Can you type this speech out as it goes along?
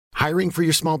Hiring for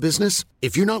your small business?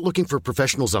 If you're not looking for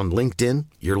professionals on LinkedIn,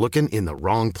 you're looking in the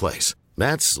wrong place.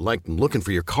 That's like looking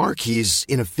for your car keys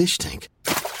in a fish tank.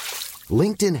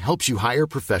 LinkedIn helps you hire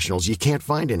professionals you can't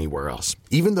find anywhere else,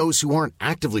 even those who aren't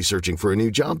actively searching for a new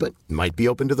job but might be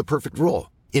open to the perfect role.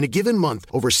 In a given month,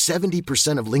 over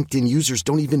 70% of LinkedIn users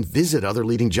don't even visit other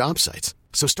leading job sites.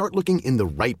 So start looking in the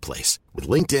right place. With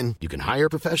LinkedIn, you can hire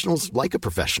professionals like a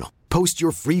professional. Post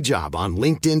your free job on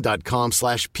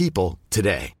linkedin.com/people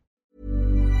today.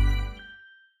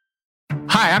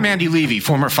 Hi, I'm Andy Levy,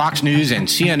 former Fox News and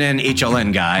CNN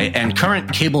HLN guy and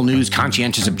current cable news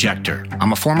conscientious objector.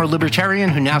 I'm a former libertarian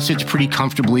who now sits pretty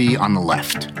comfortably on the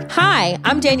left. Hi,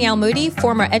 I'm Danielle Moody,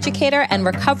 former educator and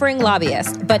recovering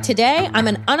lobbyist. But today, I'm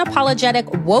an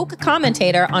unapologetic woke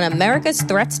commentator on America's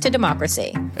threats to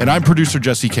democracy. And I'm producer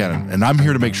Jesse Cannon, and I'm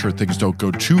here to make sure things don't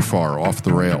go too far off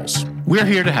the rails. We're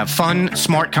here to have fun,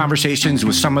 smart conversations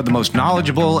with some of the most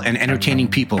knowledgeable and entertaining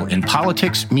people in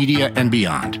politics, media, and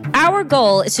beyond. Our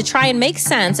goal is to try and make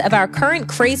sense of our current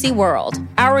crazy world,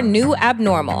 our new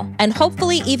abnormal, and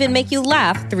hopefully even make you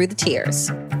laugh through the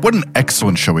tears. What an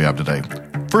excellent show we have today.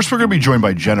 First, we're going to be joined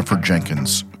by Jennifer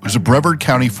Jenkins, who's a Brevard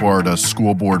County, Florida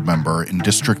school board member in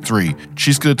District 3.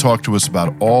 She's going to talk to us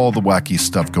about all the wacky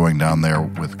stuff going down there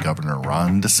with Governor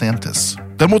Ron DeSantis.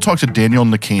 Then we'll talk to Daniel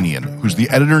Nakanian, who's the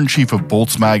editor-in-chief of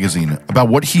Bolts Magazine, about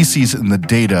what he sees in the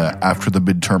data after the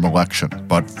midterm election.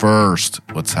 But first,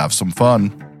 let's have some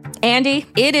fun. Andy,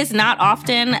 it is not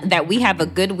often that we have a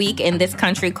good week in this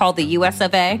country called the US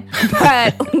of A.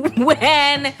 But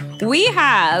when we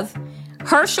have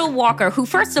Herschel Walker, who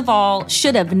first of all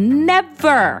should have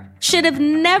never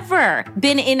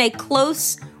been in a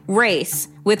close race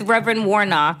with Reverend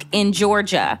Warnock in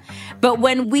Georgia. But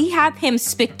when we have him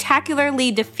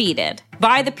spectacularly defeated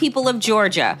by the people of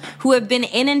Georgia, who have been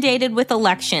inundated with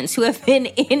elections, who have been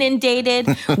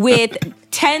inundated with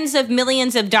tens of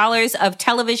millions of dollars of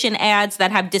television ads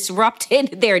that have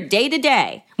disrupted their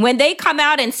day-to-day, when they come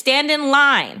out and stand in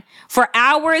line for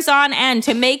hours on end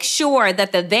to make sure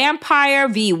that the vampire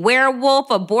v.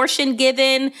 werewolf, abortion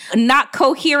given, not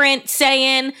coherent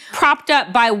saying, propped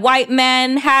up by white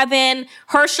men having,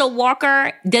 Herschel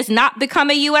Walker does not become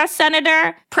a U.S.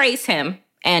 Senator, praise him,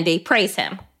 Andy, praise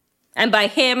him. And by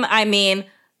him, I mean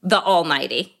the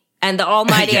Almighty. And the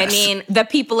Almighty, yes. I mean the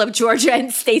people of Georgia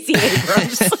and Stacey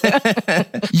Abrams.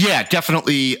 Yeah,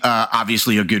 definitely,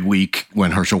 obviously a good week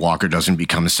when Herschel Walker doesn't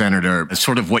become a senator.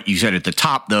 Sort of what you said at the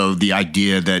top, though, the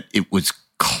idea that it was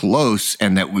close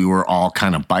and that we were all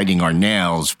kind of biting our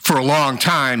nails for a long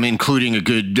time, including a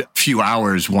good few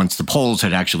hours once the polls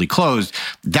had actually closed.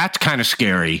 That's kind of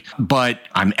scary, but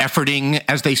I'm efforting,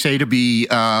 as they say, to be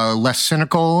less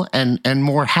cynical and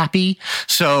more happy.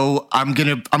 So I'm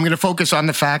gonna focus on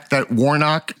the fact that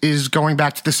Warnock is going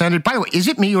back to the Senate. By the way, is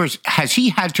it me or has he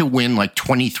had to win like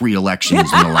 23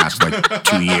 elections in the last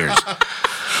 2 years?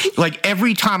 Like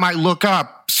every time I look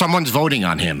up, someone's voting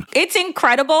on him. It's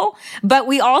incredible, but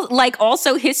we all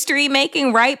also history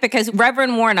making, right? Because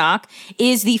Reverend Warnock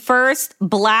is the first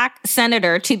Black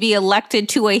senator to be elected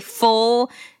to a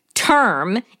full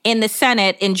term in the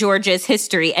Senate in Georgia's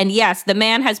history. And yes, the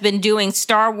man has been doing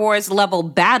Star Wars level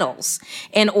battles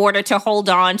in order to hold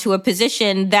on to a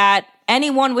position that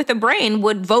anyone with a brain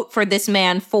would vote for this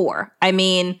man for. I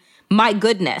mean, my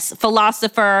goodness,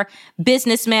 philosopher,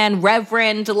 businessman,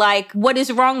 reverend, what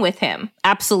is wrong with him?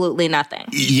 Absolutely nothing.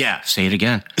 Yeah, say it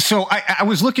again. So I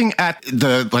was looking at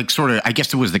the, I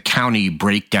guess it was the county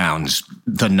breakdowns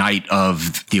the night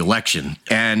of the election,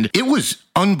 and it was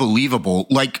unbelievable.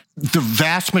 Like, the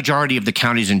vast majority of the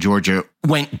counties in Georgia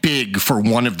went big for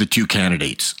one of the two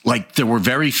candidates. Like, there were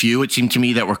very few, it seemed to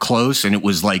me, that were close. And it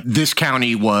was like, this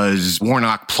county was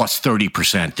Warnock plus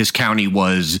 30%. This county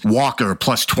was Walker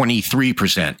plus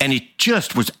 23%. And it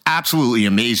just was absolutely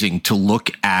amazing to look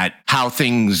at how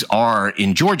things are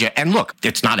in Georgia. And look,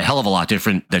 it's not a hell of a lot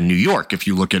different than New York. If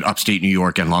you look at upstate New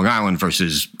York and Long Island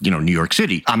versus, New York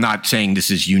City. I'm not saying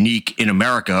this is unique in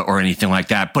America or anything like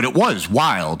that, but it was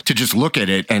wild to just look at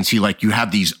it and see, you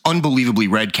have these unbelievably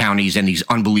red counties and these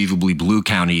unbelievably blue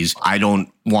counties. I don't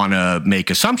want to make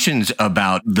assumptions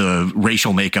about the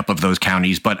racial makeup of those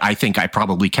counties, but I think I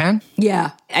probably can.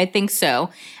 Yeah, I think so.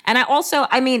 And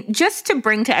just to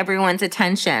bring to everyone's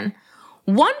attention,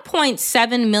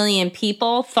 1.7 million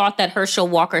people thought that Herschel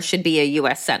Walker should be a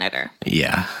U.S. Senator.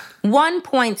 Yeah.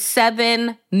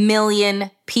 1.7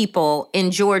 million people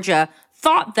in Georgia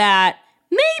thought that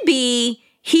maybe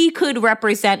he could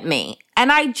represent me. And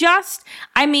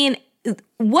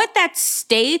what that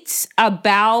states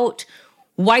about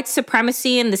white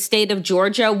supremacy in the state of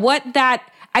Georgia,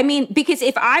 because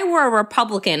if I were a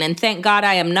Republican, and thank God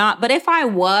I am not, but if I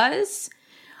was,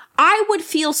 I would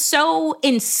feel so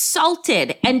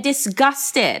insulted and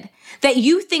disgusted that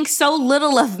you think so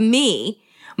little of me,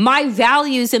 my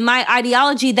values and my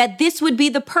ideology, that this would be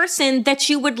the person that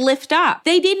you would lift up.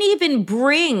 They didn't even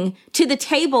bring to the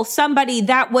table somebody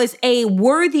that was a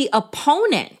worthy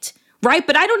opponent, right?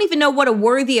 But I don't even know what a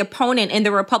worthy opponent in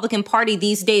the Republican Party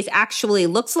these days actually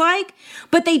looks like.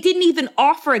 But they didn't even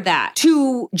offer that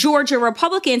to Georgia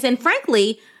Republicans. And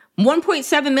frankly,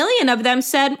 1.7 million of them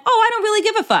said, I don't really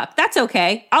give a fuck. That's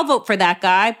okay. I'll vote for that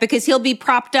guy because he'll be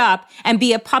propped up and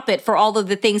be a puppet for all of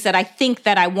the things that I think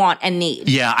that I want and need.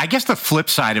 Yeah, I guess the flip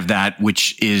side of that,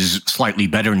 which is slightly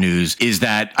better news, is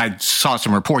that I saw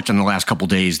some reports in the last couple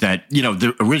of days that,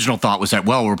 the original thought was that,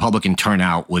 Republican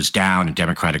turnout was down and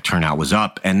Democratic turnout was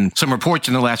up. And some reports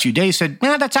in the last few days said,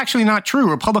 that's actually not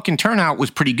true. Republican turnout was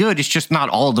pretty good. It's just not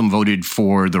all of them voted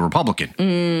for the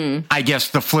Republican. I guess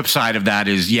the flip side of that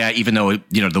is, even though,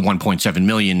 the 1.7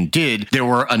 million did, there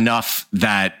were enough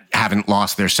that haven't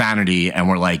lost their sanity and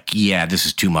were like, this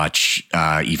is too much,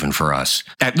 even for us.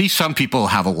 At least some people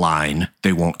have a line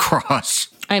they won't cross.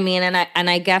 I mean, and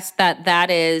I guess that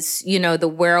is, the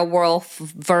werewolf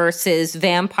versus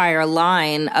vampire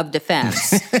line of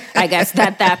defense. I guess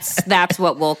that's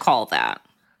what we'll call that.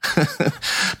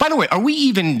 By the way, are we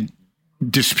even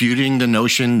disputing the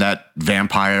notion that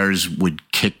vampires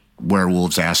would kick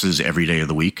werewolves' asses every day of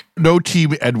the week? No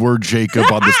Team Edward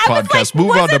Jacob on this podcast. Move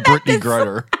on to Brittany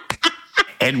Griner.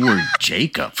 Edward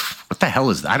Jacob? What the hell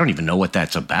is that? I don't even know what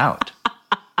that's about.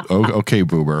 Oh, okay,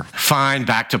 boomer. Fine,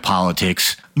 back to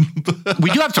politics. We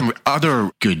do have some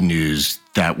other good news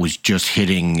that was just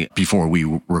hitting before we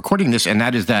were recording this, and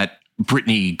that is that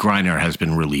Brittany Griner has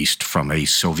been released from a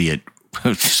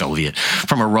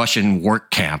from a Russian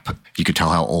work camp. You could tell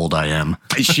how old I am.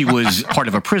 She was part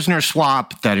of a prisoner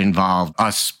swap that involved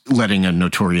us letting a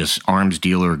notorious arms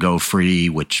dealer go free,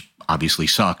 which obviously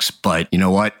sucks. But you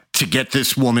know what? To get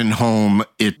this woman home,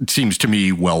 it seems to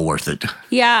me well worth it.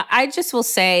 Yeah, I just will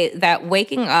say that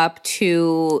waking up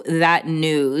to that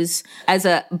news as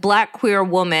a Black queer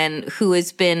woman who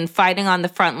has been fighting on the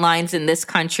front lines in this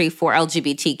country for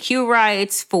LGBTQ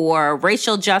rights, for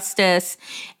racial justice,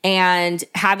 and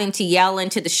having to yell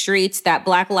into the streets that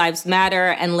Black Lives Matter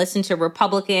and listen to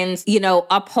Republicans,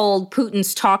 uphold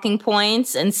Putin's talking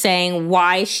points and saying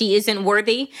why she isn't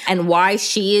worthy and why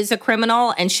she is a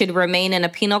criminal and should remain in a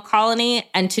penal colony,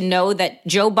 and to know that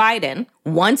Joe Biden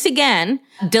once again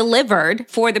delivered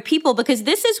for the people, because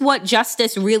this is what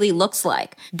justice really looks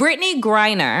like. Brittany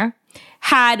Griner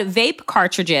had vape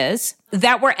cartridges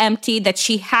that were empty, that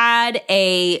she had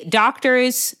a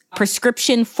doctor's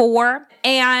prescription for,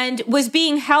 and was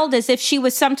being held as if she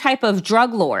was some type of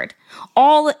drug lord,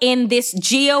 all in this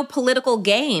geopolitical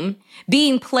game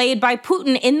being played by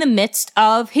Putin in the midst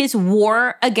of his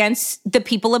war against the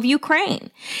people of Ukraine.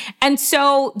 And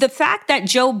so the fact that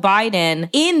Joe Biden,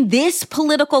 in this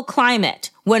political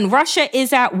climate, when Russia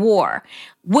is at war,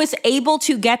 was able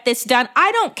to get this done,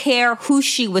 I don't care who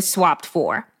she was swapped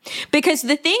for. Because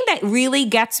the thing that really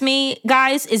gets me,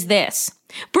 guys, is this.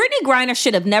 Brittany Griner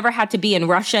should have never had to be in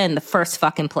Russia in the first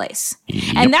fucking place.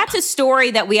 Yep. And that's a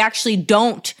story that we actually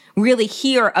don't really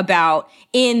hear about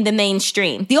in the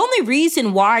mainstream. The only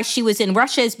reason why she was in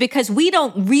Russia is because we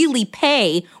don't really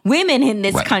pay women in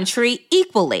this country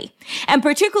equally. And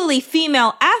particularly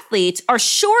female athletes are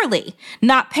surely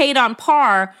not paid on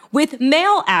par with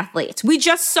male athletes. We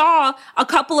just saw a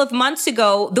couple of months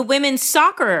ago the women's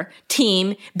soccer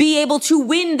team be able to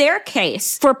win their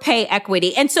case for pay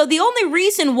equity. And so the only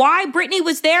reason why Brittany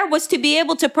was there was to be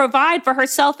able to provide for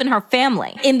herself and her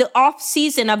family in the off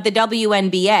season of the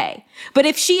WNBA. But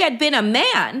if she had been a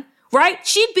man, right,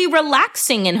 she'd be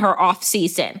relaxing in her off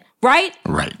season. Right?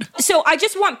 Right. So I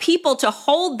just want people to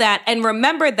hold that and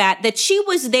remember that she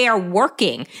was there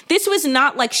working. This was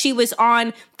not like she was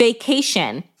on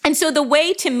vacation. And so the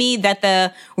way to me that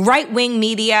the right-wing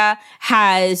media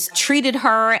has treated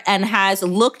her and has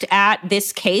looked at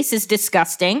this case is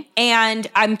disgusting. And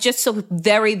I'm just so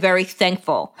very, very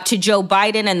thankful to Joe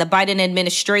Biden and the Biden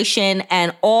administration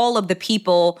and all of the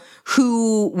people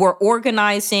who were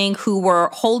organizing, who were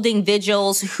holding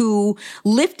vigils, who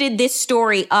lifted this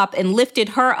story up and lifted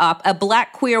her up, a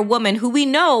Black queer woman who we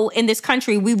know in this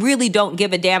country we really don't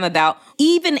give a damn about,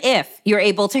 even if you're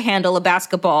able to handle a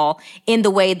basketball in the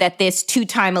way that this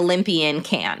two-time Olympian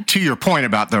can. To your point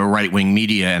about the right-wing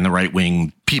media and the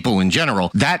right-wing people in general,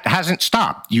 that hasn't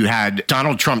stopped. You had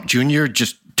Donald Trump Jr.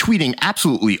 just tweeting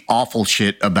absolutely awful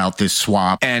shit about this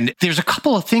swap. And there's a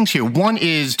couple of things here. One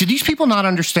is, do these people not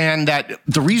understand that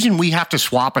the reason we have to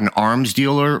swap an arms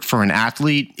dealer for an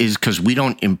athlete is because we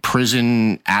don't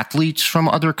imprison athletes from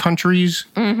other countries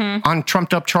on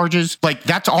trumped up charges? Like,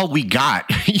 that's all we got.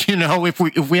 You know, if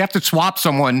we have to swap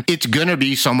someone, it's going to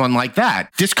be someone like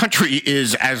that. This country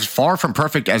is as far from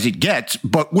perfect as it gets,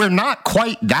 but we're not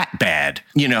quite that bad,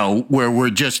 you know, where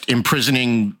we're just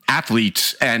imprisoning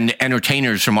athletes and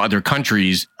entertainers from other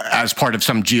countries as part of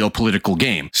some geopolitical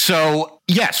game. So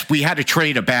yes, we had to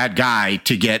trade a bad guy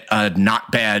to get a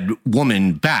not bad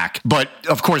woman back. But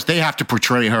of course, they have to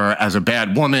portray her as a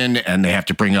bad woman and they have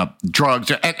to bring up drugs.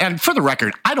 And for the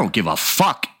record, I don't give a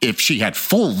fuck if she had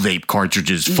full vape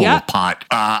cartridges full of pot.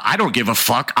 I don't give a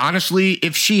fuck, honestly,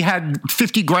 if she had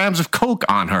 50 grams of coke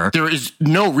on her. There is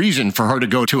no reason for her to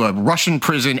go to a Russian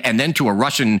prison and then to a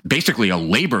Russian, basically a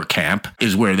labor camp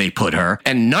is where they put her.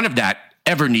 And none of that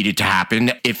ever needed to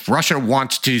happen. If Russia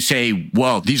wants to say,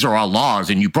 well, these are our laws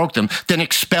and you broke them, then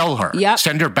expel her.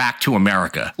 Send her back to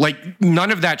America. Like, none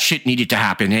of that shit needed to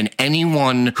happen. And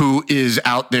anyone who is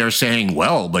out there saying,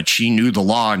 well, but she knew the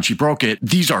law and she broke it,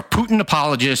 these are Putin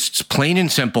apologists, plain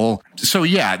and simple. So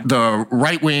yeah, the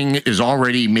right wing is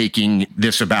already making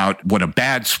this about what a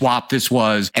bad swap this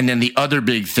was. And then the other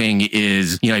big thing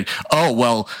is, you know, oh,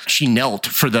 well, she knelt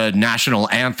for the national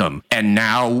anthem and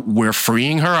now we're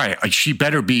freeing her. She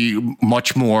better be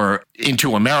much more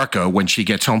into America when she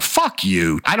gets home. Fuck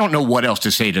you. I don't know what else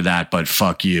to say to that, but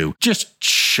fuck you. Just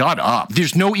shut up.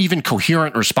 There's no even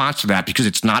coherent response to that because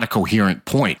it's not a coherent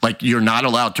point. Like, you're not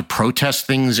allowed to protest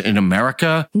things in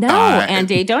America. No,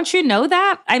 Andy, don't you know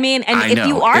that? I mean, and if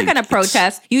you are going to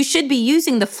protest, you should be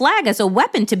using the flag as a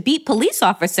weapon to beat police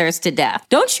officers to death.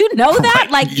 Don't you know that?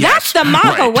 Right, like, that's the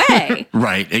MAGA way.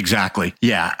 Right, exactly.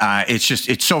 Yeah,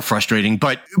 it's so frustrating.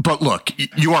 But look,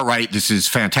 you are right. This is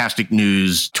fantastic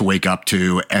news to wake up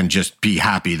to and just be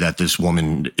happy that this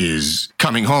woman is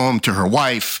coming home to her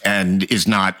wife and is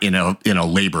not in a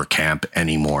labor camp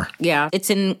anymore. Yeah, it's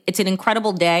an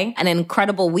incredible day, an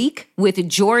incredible week with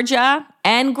Georgia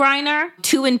and Griner,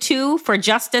 2-2 for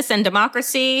justice and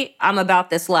democracy. I'm about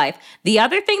this life. The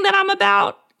other thing that I'm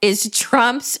about is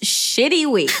Trump's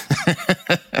shitty week.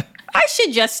 I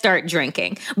should just start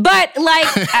drinking, but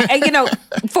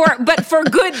for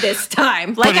good this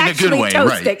time, like actually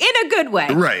toasting in a good way,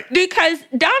 right? Because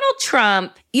Donald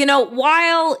Trump, you know,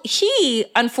 while he,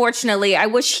 unfortunately, I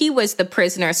wish he was the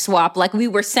prisoner swap, like we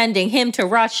were sending him to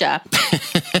Russia.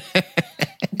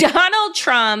 Donald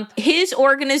Trump, his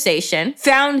organization,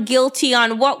 found guilty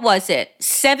on, what was it,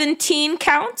 17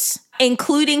 counts?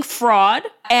 Including fraud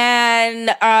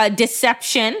and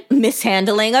deception,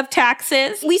 mishandling of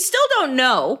taxes. We still don't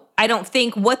know, I don't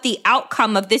think, what the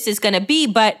outcome of this is going to be,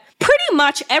 but pretty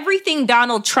much everything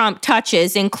Donald Trump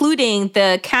touches, including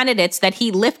the candidates that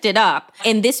he lifted up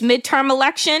in this midterm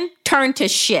election, turned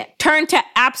to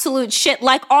absolute shit,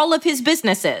 like all of his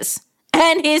businesses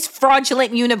and his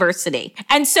fraudulent university.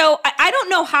 And so I don't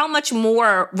know how much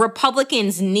more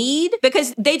Republicans need,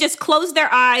 because they just close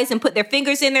their eyes and put their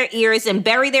fingers in their ears and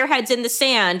bury their heads in the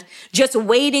sand, just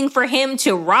waiting for him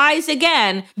to rise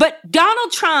again. But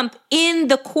Donald Trump, in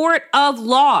the court of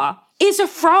law, is a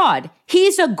fraud.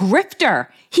 He's a grifter.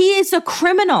 He is a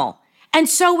criminal. And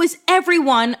so is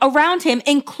everyone around him,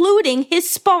 including his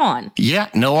spawn. Yeah,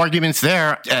 no arguments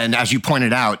there. And as you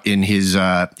pointed out in his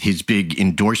big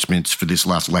endorsements for this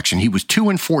last election, he was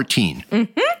 2-14.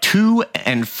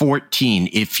 2-14.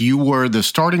 If you were the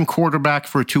starting quarterback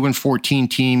for a 2-14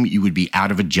 team, you would be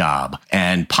out of a job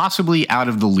and possibly out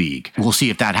of the league. We'll see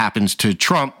if that happens to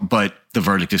Trump, but the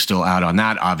verdict is still out on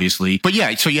that, obviously. But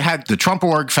yeah, so you had the Trump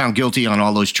org found guilty on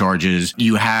all those charges.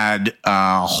 You had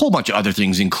a whole bunch of other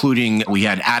things, including we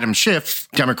had Adam Schiff,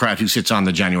 Democrat who sits on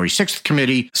the January 6th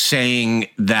committee, saying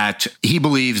that he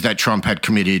believes that Trump had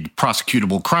committed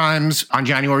prosecutable crimes on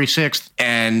January 6th.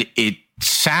 And it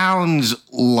sounds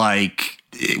like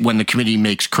when the committee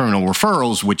makes criminal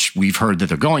referrals, which we've heard that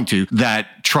they're going to,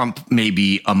 that Trump may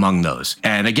be among those.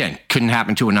 And again, couldn't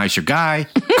happen to a nicer guy.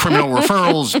 Criminal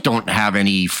referrals don't have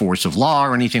any force of law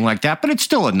or anything like that, but it's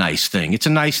still a nice thing. It's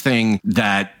a nice thing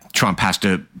that Trump has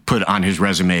to put on his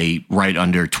resume right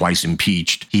under twice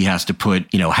impeached. He has to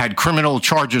put, had criminal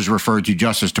charges referred to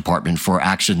Justice Department for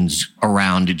actions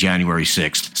around January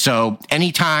 6th. So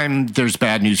anytime there's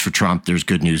bad news for Trump, there's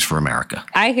good news for America.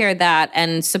 I hear that.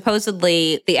 And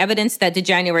supposedly the evidence that the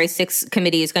January 6th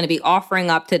committee is going to be offering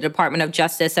up to the Department of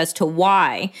Justice as to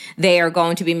why they are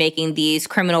going to be making these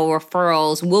criminal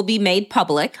referrals will be made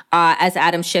public, as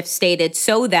Adam Schiff stated,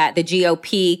 so that the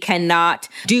GOP cannot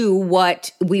do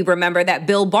what we remember that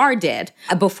Bill Barr did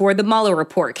before the Mueller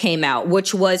report came out,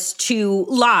 which was to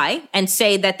lie and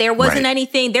say that there wasn't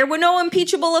anything, there were no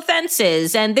impeachable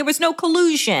offenses and there was no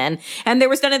collusion and there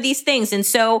was none of these things. And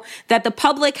so that the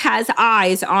public has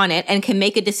eyes on it and can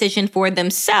make a decision for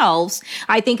themselves,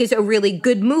 I think is a really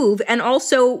good move. And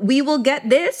also, we will get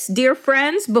this, dear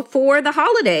friends, before the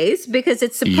holidays, because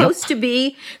it's supposed to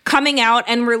be coming out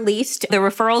and released. The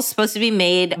referral is supposed to be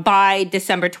made by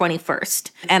December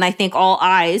 21st. And I think all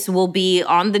eyes will be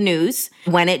on the news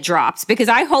when it drops, because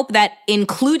I hope that,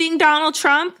 including Donald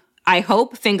Trump, I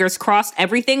hope, fingers crossed,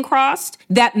 everything crossed,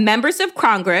 that members of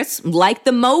Congress, like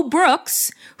the Mo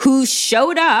Brooks, who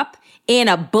showed up in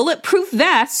a bulletproof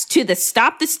vest to the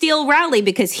Stop the Steal rally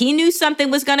because he knew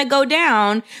something was going to go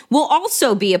down, will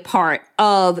also be a part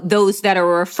of those that are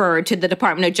referred to the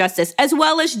Department of Justice, as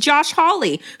well as Josh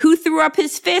Hawley, who threw up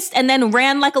his fist and then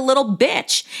ran like a little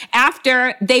bitch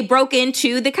after they broke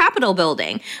into the Capitol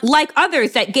building, like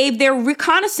others that gave their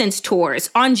reconnaissance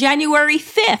tours on January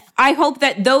 5th. I hope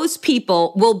that those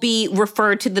people will be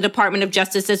referred to the Department of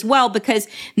Justice as well, because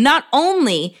not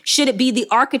only should it be the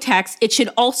architects, it should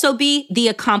also be the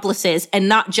accomplices and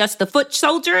not just the foot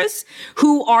soldiers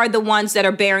who are the ones that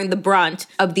are bearing the brunt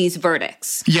of these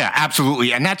verdicts. Yeah,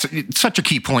 absolutely. And that's such a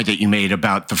key point that you made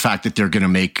about the fact that they're going to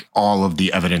make all of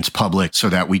the evidence public so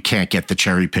that we can't get the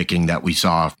cherry picking that we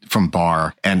saw from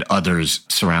Barr and others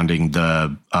surrounding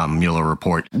the Mueller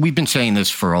report. We've been saying this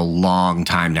for a long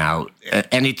time now,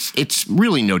 and it's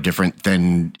really no different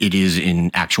than it is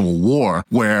in actual war,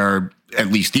 where at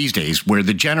least these days, where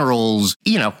the generals,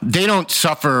 they don't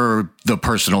suffer the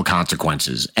personal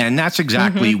consequences. And that's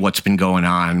exactly what's been going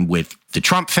on with the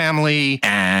Trump family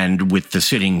and with the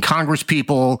sitting Congress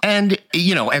people. And,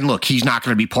 and look, he's not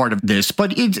going to be part of this,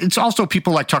 but it's also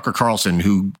people like Tucker Carlson,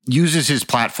 who uses his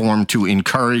platform to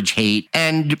encourage hate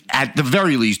and at the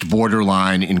very least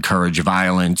borderline encourage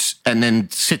violence, and then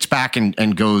sits back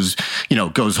and goes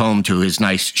home to his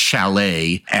nice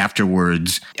chalet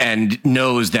afterwards and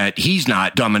knows that he's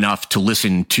not dumb enough to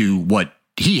listen to what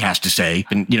he has to say.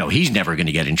 And, he's never going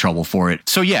to get in trouble for it.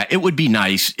 So, yeah, it would be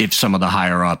nice if some of the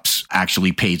higher ups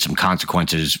actually paid some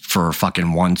consequences for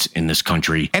fucking once in this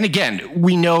country. And again,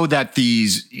 we know that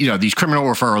these criminal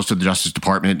referrals to the Justice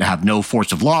Department have no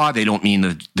force of law. They don't mean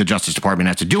that the Justice Department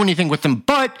has to do anything with them,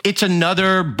 but it's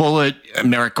another bullet in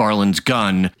Merrick Garland's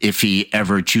gun if he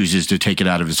ever chooses to take it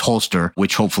out of his holster,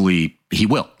 which hopefully he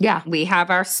will. Yeah, we have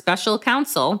our special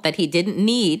counsel that he didn't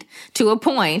need to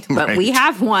appoint, but we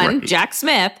have one, Jack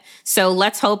Smith. So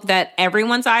let's hope that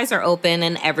everyone's eyes are open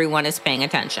and everyone is paying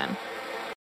attention.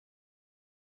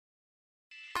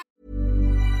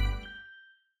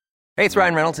 Hey, it's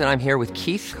Ryan Reynolds, and I'm here with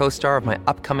Keith, co-star of my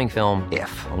upcoming film,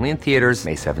 If, only in theaters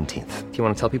May 17th. Do you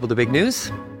want to tell people the big news?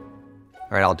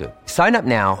 All right, I'll do it. Sign up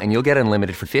now and you'll get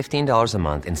unlimited for $15 a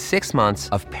month and 6 months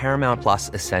of Paramount Plus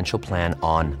Essential Plan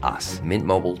on us.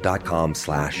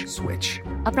 MintMobile.com/switch.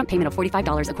 Upfront payment of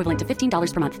 $45 equivalent to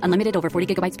 $15 per month. Unlimited over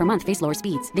 40 gigabytes per month. Face lower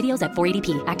speeds. Videos at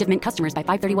 480p. Active Mint customers by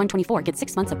 531.24 get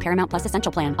 6 months of Paramount Plus Essential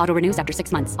Plan. Auto renews after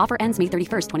 6 months. Offer ends May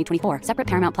 31st, 2024. Separate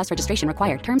Paramount Plus registration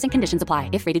required. Terms and conditions apply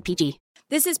if rated PG.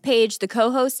 This is Paige, the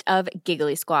co-host of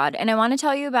Giggly Squad, and I want to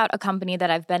tell you about a company that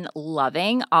I've been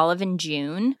loving, Olive &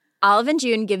 June. Olive &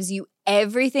 June gives you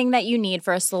everything that you need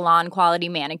for a salon-quality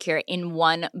manicure in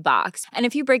one box. And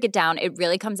if you break it down, it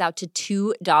really comes out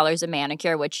to $2 a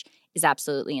manicure, which is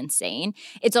absolutely insane.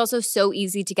 It's also so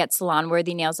easy to get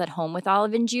salon-worthy nails at home with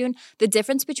Olive & June. The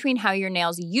difference between how your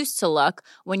nails used to look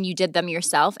when you did them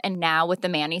yourself and now with the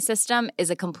Mani system is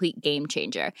a complete game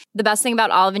changer. The best thing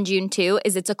about Olive & June, too,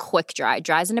 is it's a quick dry.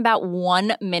 Dries in about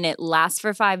 1 minute, lasts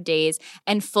for 5 days,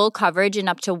 and full coverage in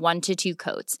up to 1 to 2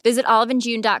 coats. Visit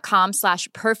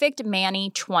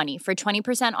oliveandjune.com/perfectmani20 for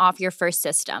 20% off your first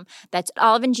system. That's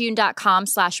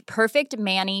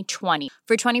oliveandjune.com/perfectmani20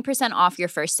 for 20% off your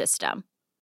first system.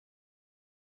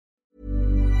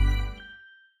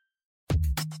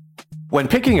 When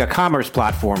picking a commerce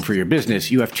platform for your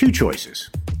business, you have two choices.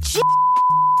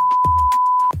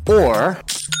 Or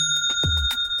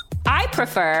I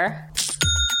prefer.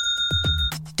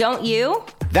 Don't you?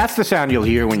 That's the sound you'll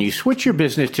hear when you switch your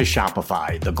business to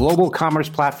Shopify, the global commerce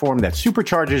platform that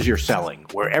supercharges your selling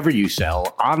wherever you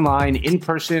sell, online, in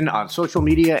person, on social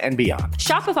media, and beyond.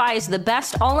 Shopify is the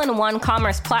best all-in-one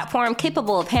commerce platform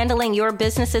capable of handling your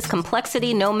business's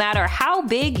complexity no matter how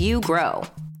big you grow.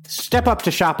 Step up to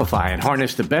Shopify and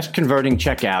harness the best converting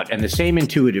checkout and the same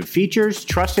intuitive features,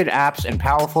 trusted apps, and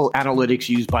powerful analytics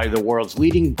used by the world's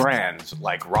leading brands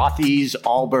like Rothy's,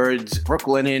 Allbirds,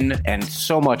 Brooklinen, and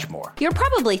so much more. You're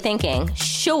probably thinking,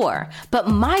 sure, but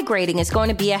migrating is going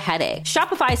to be a headache.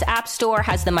 Shopify's App Store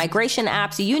has the migration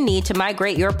apps you need to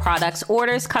migrate your products,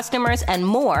 orders, customers, and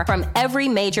more from every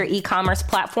major e-commerce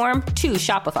platform to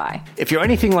Shopify. If you're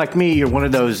anything like me, you're one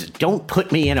of those don't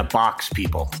put me in a box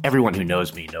people. Everyone who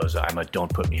knows me knows I'm a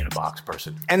don't put me in a box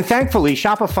person. And thankfully,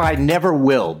 Shopify never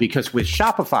will, because with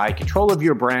Shopify, control of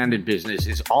your brand and business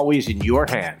is always in your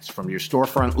hands, from your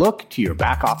storefront look to your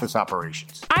back office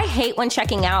operations. I hate when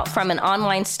checking out from an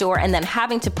online store and then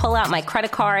having to pull out my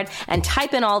credit card and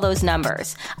type in all those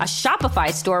numbers. A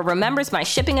Shopify store remembers my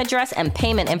shipping address and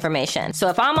payment information. So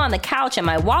if I'm on the couch and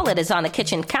my wallet is on the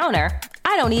kitchen counter,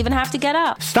 I don't even have to get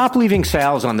up. Stop leaving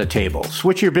sales on the table.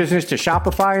 Switch your business to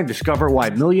Shopify and discover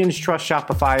why millions trust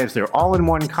Shopify as their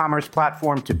all-in-one commerce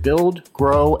platform to build,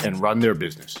 grow, and run their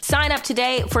business. Sign up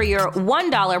today for your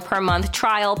 $1 per month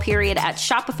trial period at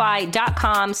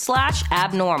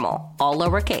shopify.com/abnormal, all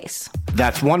lowercase.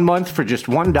 That's 1 month for just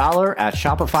 $1 at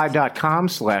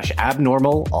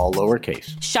shopify.com/abnormal, all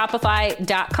lowercase.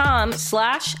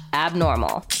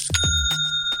 Shopify.com/abnormal.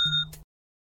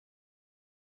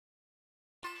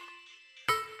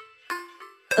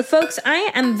 Folks,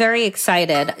 I am very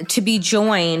excited to be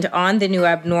joined on The New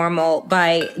Abnormal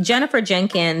by Jennifer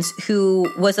Jenkins,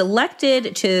 who was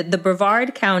elected to the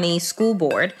Brevard County School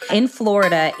Board in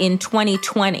Florida in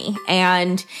 2020.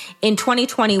 And in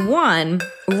 2021,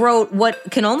 wrote what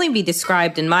can only be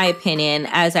described, in my opinion,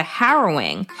 as a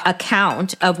harrowing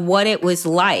account of what it was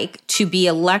like to be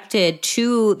elected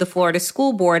to the Florida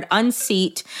School Board,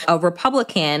 unseat a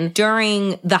Republican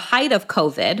during the height of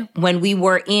COVID, when we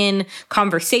were in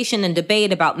conversation and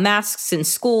debate about masks in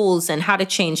schools and how to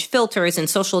change filters and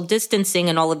social distancing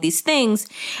and all of these things,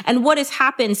 and what has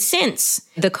happened since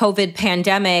the COVID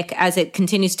pandemic as it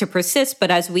continues to persist, but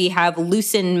as we have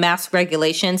loosened mask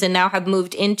regulations and now have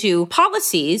moved into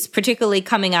policies, particularly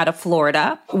coming out of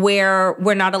Florida, where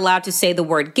we're not allowed to say the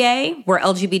word gay, where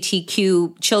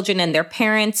LGBTQ children and their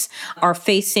parents are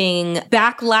facing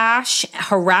backlash,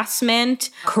 harassment.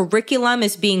 Curriculum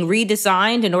is being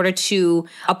redesigned in order to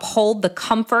uphold the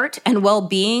comfort and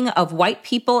well-being of white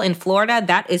people in Florida.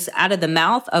 That is out of the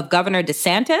mouth of Governor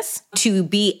DeSantis, to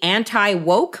be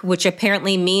anti-woke, which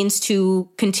apparently means to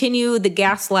continue the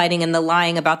gaslighting and the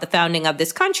lying about the founding of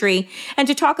this country, and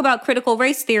to talk about critical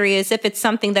race theory as if it's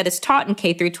something that is taught in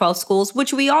K through 12 schools,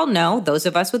 which we all know, those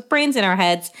of us with brains in our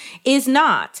heads, is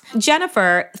not.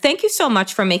 Jennifer, thank you so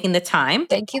much for making the time.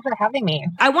 Thank you for having me.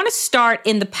 I want to start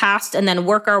in the past and then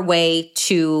work our way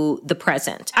to the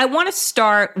present. I want to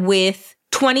start with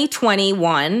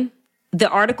 2021, the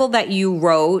article that you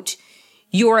wrote.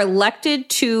 You're elected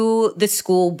to the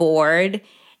school board.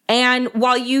 And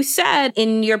while you said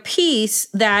in your piece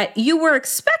that you were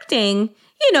expecting,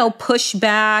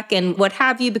 pushback and what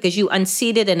have you, because you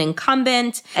unseated an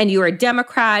incumbent and you're a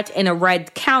Democrat in a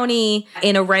red county,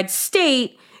 in a red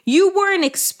state, you weren't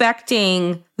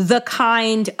expecting the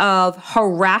kind of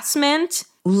harassment,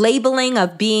 labeling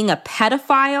of being a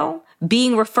pedophile,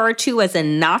 being referred to as a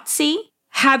Nazi,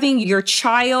 having your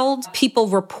child, people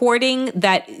reporting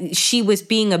that she was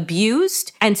being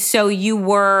abused. And so you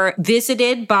were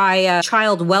visited by a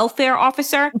child welfare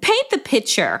officer. Paint the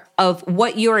picture of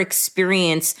what your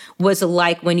experience was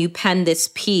like when you penned this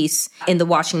piece in the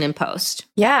Washington Post.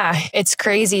 Yeah, it's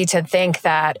crazy to think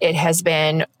that it has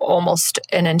been almost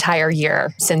an entire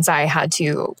year since I had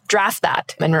to draft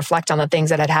that and reflect on the things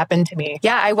that had happened to me.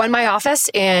 Yeah, I won my office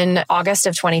in August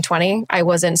of 2020. I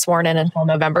wasn't sworn in until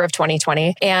November of 2020.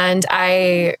 And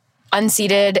I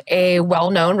unseated a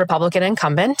well-known Republican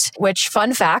incumbent, which,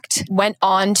 fun fact, went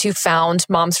on to found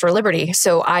Moms for Liberty.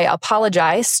 So I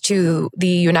apologize to the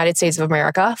United States of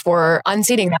America for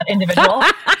unseating that individual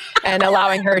and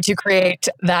allowing her to create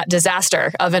that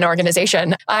disaster of an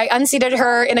organization. I unseated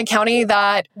her in a county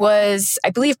that was, I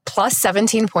believe, plus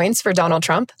 17 points for Donald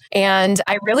Trump. And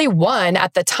I really won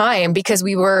at the time because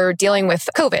we were dealing with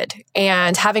COVID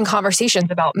and having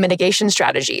conversations about mitigation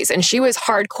strategies. And she was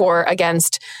hardcore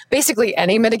against basically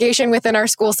any mitigation within our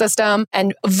school system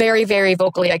and very, very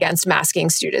vocally against masking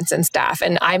students and staff.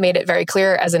 And I made it very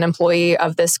clear as an employee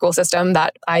of this school system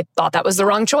that I thought that was the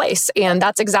wrong choice. And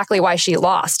that's exactly why she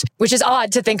lost, which is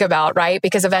odd to think about, right?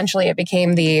 Because eventually it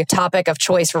became the topic of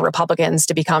choice for Republicans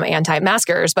to become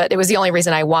anti-maskers, but it was the only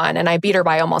reason I won. And I beat her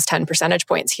by almost 10 percentage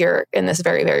points here in this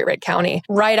very, very red county.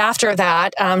 Right after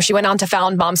that, she went on to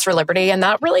found Moms for Liberty. And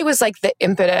that really was like the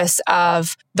impetus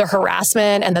of the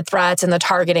harassment and the threats and the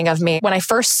targeting of me. When I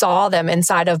first saw them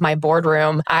inside of my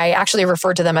boardroom, I actually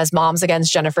referred to them as moms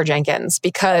against Jennifer Jenkins,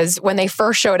 because when they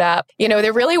first showed up,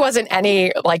 there really wasn't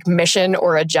any like mission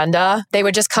or agenda. They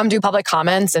would just come do public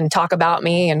comments and talk about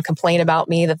me and complain about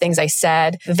me, the things I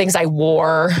said, the things I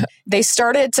wore. They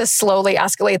started to slowly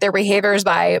escalate their behaviors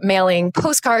by mailing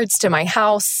postcards to my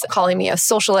house, calling me a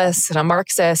socialist and a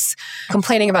Marxist,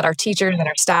 complaining about our teachers and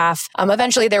our staff.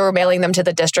 Eventually, they were mailing them to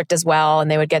the district as well, and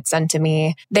they would get sent to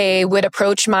me. They would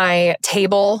approach my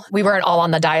table. We weren't all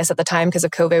on the dais at the time because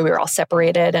of COVID. We were all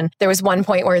separated. And there was one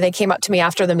point where they came up to me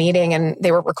after the meeting and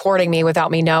they were recording me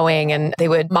without me knowing, and they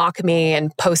would mock me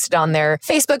and post it on their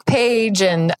Facebook page.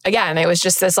 And again, it was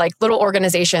just this like little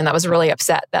organization that was really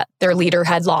upset that their leader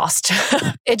had lost.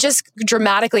 It just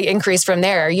dramatically increased from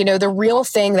there. The real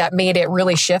thing that made it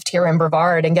really shift here in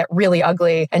Brevard and get really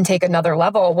ugly and take another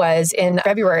level was in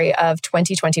February of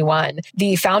 2021.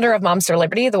 The founder of Moms for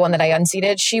Liberty, the one that I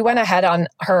unseated, she went ahead on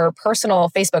her personal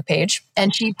Facebook page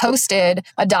and she posted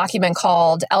a document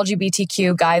called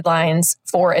LGBTQ Guidelines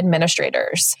for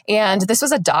Administrators. And this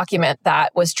was a document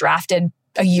that was drafted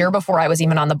a year before I was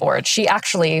even on the board. She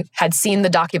actually had seen the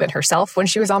document herself when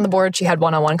she was on the board. She had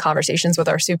one-on-one conversations with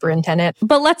our superintendent.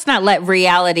 But let's not let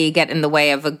reality get in the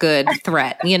way of a good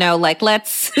threat.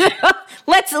 Let's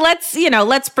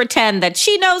pretend that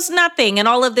she knows nothing and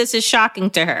all of this is shocking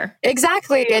to her.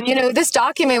 Exactly. And, this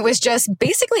document was just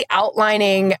basically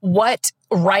outlining what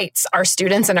rights our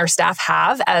students and our staff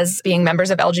have as being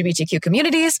members of LGBTQ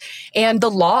communities and the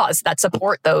laws that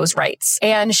support those rights.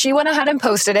 And she went ahead and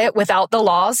posted it without the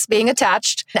laws being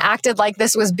attached and acted like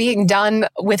this was being done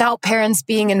without parents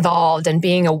being involved and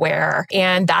being aware.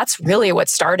 And that's really what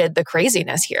started the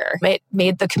craziness here. It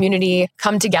made the community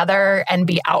come together and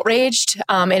be outraged.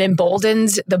 It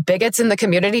emboldened the bigots in the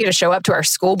community to show up to our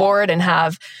school board and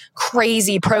have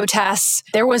crazy protests.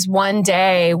 There was one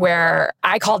day where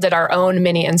I called it our own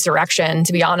mini insurrection,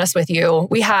 to be honest with you.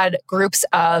 We had groups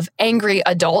of angry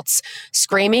adults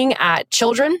screaming at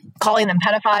children, calling them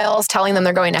pedophiles, telling them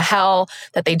they're going to hell,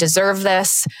 that they deserve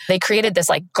this. They created this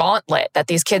like gauntlet that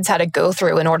these kids had to go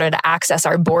through in order to access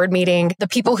our board meeting. The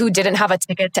people who didn't have a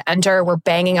ticket to enter were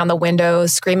banging on the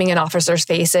windows, screaming in officers'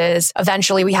 faces.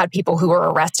 Eventually, we had people who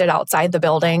were arrested outside the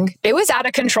building. It was out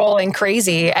of control and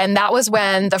crazy. And that was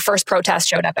when the first protest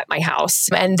showed up at my house.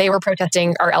 And they were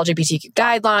protesting our LGBTQ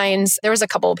guidelines. There was a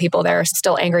couple of people there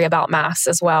still angry about masks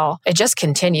as well. It just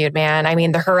continued, man. I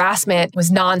mean, the harassment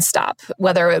was nonstop,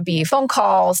 whether it would be phone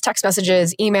calls, text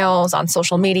messages, emails, on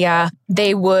social media.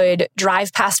 They would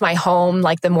drive past my home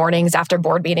like the mornings after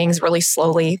board meetings really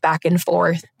slowly back and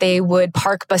forth. They would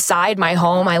park beside my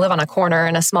home. I live on a corner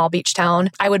in a small beach town.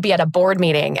 I would be at a board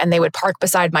meeting and they would park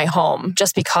beside my home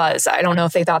just because. I don't know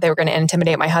if they thought they were going to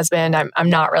intimidate my husband. I'm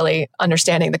not really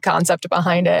understanding the concept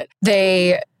behind it.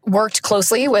 They worked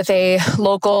closely with a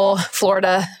local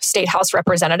Florida State House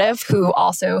representative who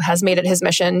also has made it his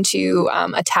mission to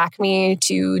attack me,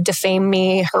 to defame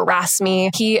me, harass me.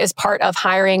 He is part of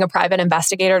hiring a private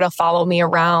investigator to follow me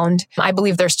around. I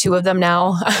believe there's 2 of them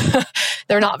now.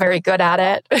 They're not very good at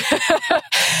it.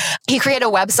 He created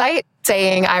a website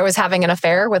saying I was having an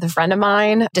affair with a friend of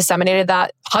mine, disseminated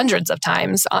that hundreds of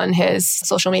times on his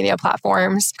social media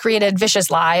platforms, created vicious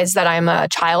lies that I'm a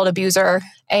child abuser.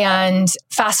 And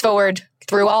fast forward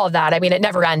through all of that, I mean, it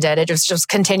never ended. It was just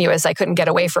continuous. I couldn't get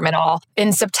away from it all.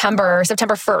 In September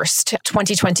 1st,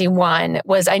 2021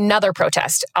 was another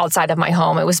protest outside of my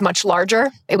home. It was much larger,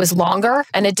 it was longer,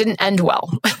 and it didn't end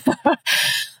well.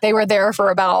 They were there for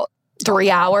about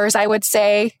 3 hours, I would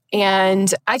say.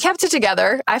 And I kept it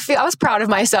together. I was proud of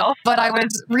myself, but I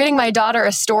was reading my daughter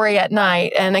a story at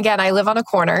night. And again, I live on a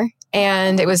corner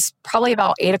and it was probably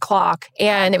about 8:00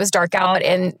 and it was dark out.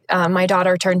 And my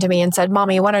daughter turned to me and said,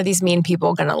 "Mommy, when are these mean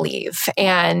people going to leave?"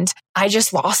 And I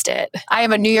just lost it. I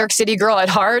am a New York City girl at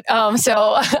heart.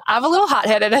 So I'm a little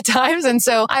hot-headed at times. And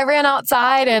so I ran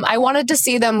outside and I wanted to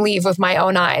see them leave with my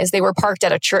own eyes. They were parked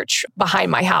at a church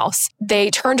behind my house. They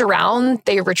turned around,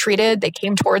 they retreated, they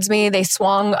came towards me, they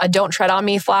swung a "Don't Tread on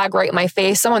Me" flag right in my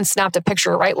face. Someone snapped a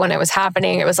picture right when it was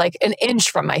happening. It was like an inch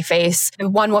from my face.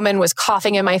 One woman was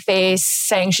coughing in my face,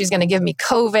 saying she's going to give me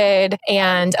COVID.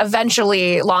 And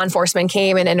eventually law enforcement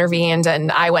came and intervened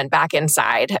and I went back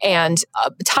inside. And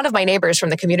a ton of my neighbors from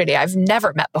the community I've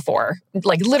never met before,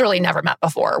 like literally never met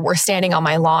before, were standing on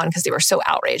my lawn because they were so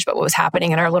outraged about what was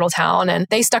happening in our little town. And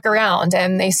they stuck around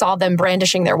and they saw them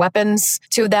brandishing their weapons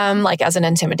to them, like as an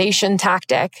intimidation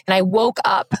tactic. And I woke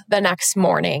up the next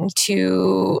morning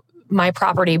to my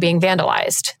property being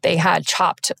vandalized. They had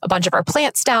chopped a bunch of our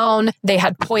plants down. They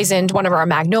had poisoned one of our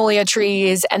magnolia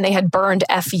trees, and they had burned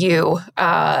FU,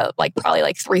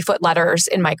 probably 3-foot letters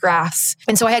in my grass.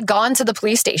 And so I had gone to the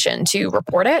police station to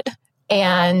report it.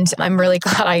 And I'm really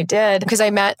glad I did, because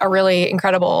I met a really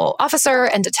incredible officer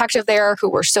and detective there who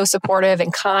were so supportive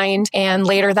and kind. And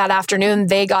later that afternoon,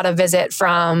 they got a visit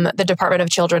from the Department of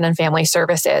Children and Family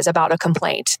Services about a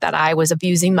complaint that I was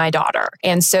abusing my daughter.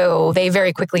 And so they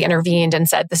very quickly intervened and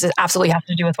said, this is absolutely has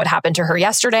to do with what happened to her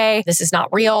yesterday. This is not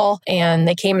real. And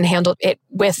they came and handled it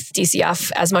with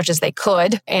DCF as much as they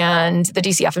could. And the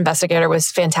DCF investigator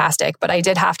was fantastic. But I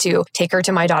did have to take her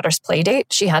to my daughter's play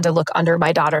date. She had to look under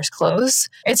my daughter's clothes.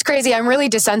 It's crazy. I'm really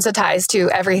desensitized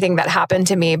to everything that happened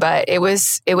to me, but it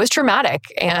was traumatic,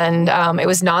 and it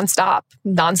was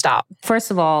nonstop.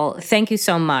 First of all, thank you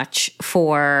so much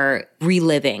for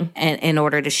reliving in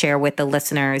order to share with the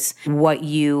listeners what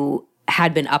you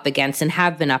had been up against and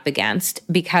have been up against,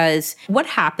 because what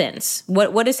happens,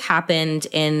 what has happened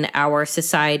in our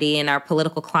society and our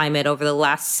political climate over the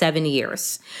last 7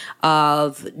 years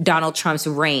of Donald Trump's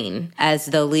reign as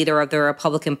the leader of the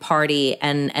Republican Party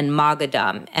and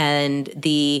MAGA-dom, and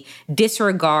the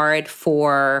disregard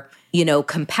for,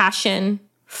 compassion,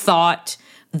 thought,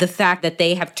 the fact that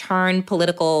they have turned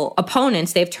political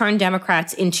opponents, they've turned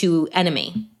Democrats into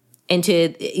enemies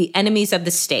of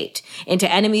the state,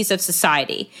 into enemies of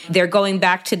society. They're going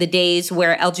back to the days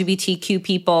where LGBTQ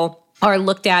people are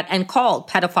looked at and called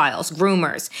pedophiles,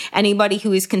 groomers. Anybody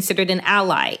who is considered an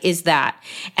ally is that.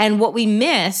 And what we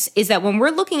miss is that when we're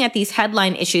looking at these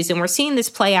headline issues and we're seeing this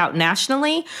play out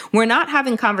nationally, we're not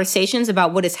having conversations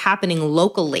about what is happening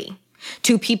locally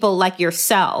to people like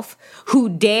yourself who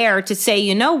dare to say,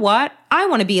 you know what? I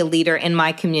want to be a leader in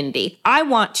my community. I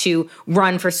want to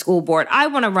run for school board. I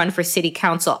want to run for city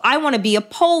council. I want to be a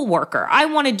poll worker. I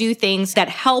want to do things that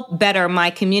help better my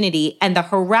community. And the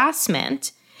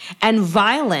harassment and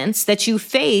violence that you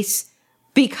face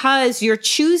because you're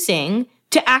choosing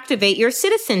to activate your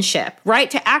citizenship,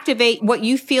 right? To activate what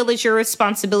you feel is your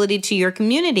responsibility to your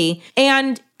community.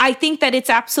 And I think that it's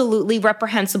absolutely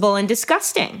reprehensible and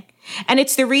disgusting. And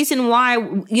it's the reason why,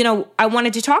 I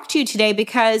wanted to talk to you today,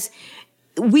 because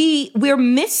we're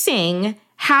missing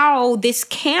how this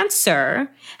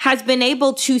cancer has been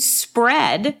able to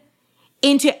spread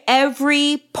into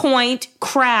every point,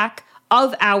 crack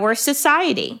of our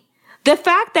society. The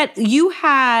fact that you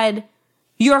had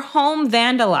your home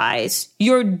vandalized,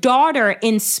 your daughter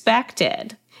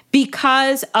inspected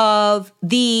because of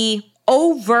the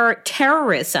overt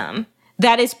terrorism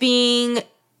that is being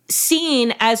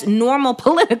seen as normal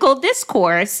political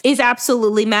discourse is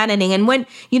absolutely maddening. And when,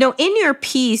 in your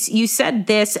piece, you said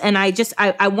this, and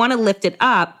I want to lift it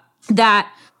up,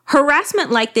 that harassment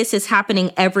like this is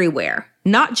happening everywhere,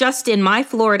 not just in my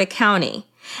Florida county.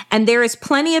 And there is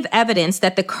plenty of evidence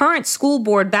that the current school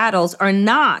board battles are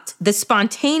not the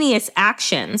spontaneous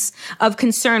actions of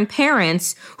concerned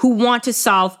parents who want to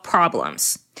solve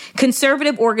problems.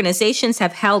 Conservative organizations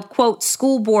have held, quote,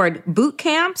 school board boot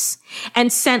camps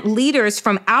and sent leaders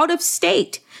from out of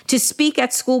state to speak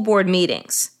at school board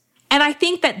meetings. And I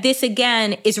think that this,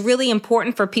 again, is really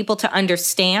important for people to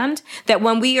understand that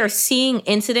when we are seeing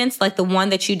incidents like the one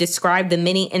that you described, the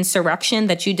mini insurrection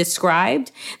that you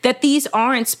described, that these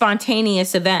aren't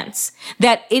spontaneous events,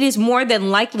 that it is more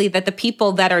than likely that the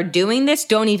people that are doing this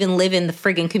don't even live in the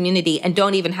friggin' community and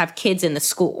don't even have kids in the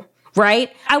school,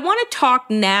 right? I want to talk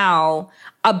now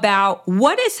about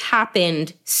what has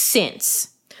happened since,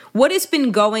 what has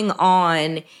been going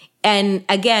on. And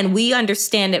again, we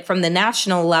understand it from the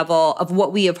national level of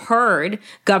what we have heard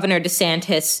Governor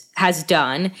DeSantis has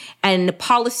done and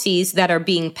policies that are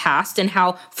being passed, and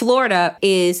how Florida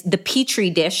is the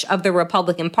petri dish of the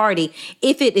Republican Party.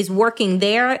 If it is working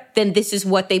there, then this is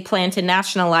what they plan to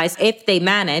nationalize if they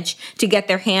manage to get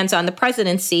their hands on the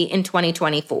presidency in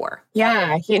 2024.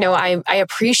 Yeah, I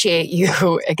appreciate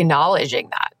you acknowledging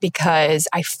that, because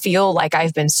I feel like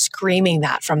I've been screaming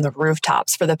that from the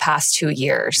rooftops for the past 2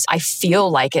 years. I feel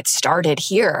like it started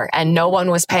here and no one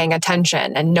was paying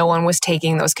attention and no one was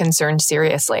taking those concerns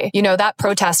seriously. That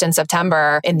protest in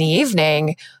September in the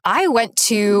evening, I went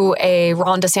to a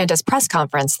Ron DeSantis press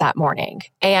conference that morning,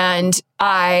 and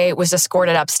I was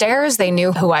escorted upstairs. They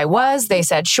knew who I was. They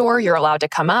said, sure, you're allowed to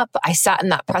come up. I sat in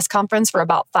that press conference for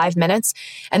about 5 minutes,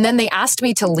 and then they asked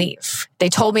me to leave. They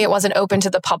told me it wasn't open to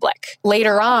the public.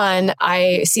 Later on,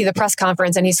 I see the press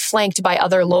conference and he's flanked by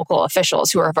other local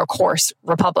officials who are, of course,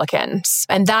 Republicans.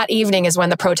 And that evening is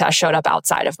when the protest showed up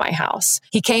outside of my house.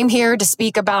 He came here to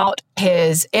speak about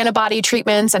his antibody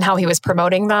treatments and how he was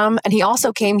promoting them. And he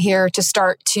also came here to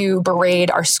start to berate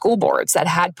our school boards that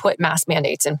had put mask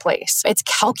mandates in place. It's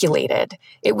calculated.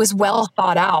 It was well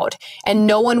thought out, and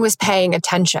no one was paying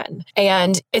attention.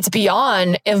 And it's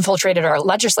beyond infiltrated our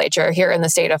legislature here in the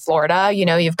state of Florida. You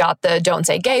know, you've got the Don't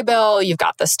Say Gay bill, you've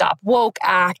got the Stop Woke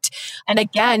Act. And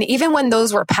again, even when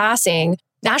those were passing,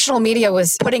 national media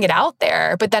was putting it out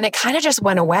there, but then it kind of just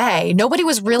went away. Nobody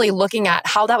was really looking at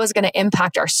how that was going to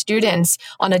impact our students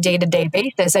on a day-to-day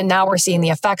basis. And now we're seeing the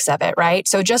effects of it, right?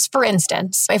 So just for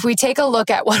instance, if we take a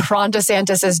look at what Ron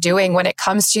DeSantis is doing when it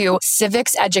comes to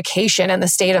civics education in the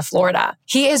state of Florida,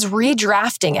 he is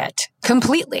redrafting it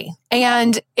completely.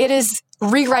 And it is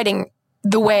rewriting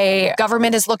the way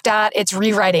government is looked at. It's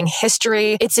rewriting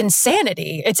history. It's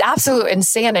insanity. It's absolute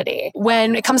insanity.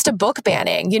 When it comes to book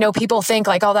banning, you know, people think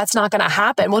like, oh, that's not going to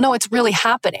happen. Well, no, it's really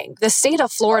happening. The state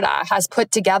of Florida has put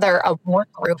together a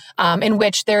work group in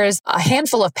which there is a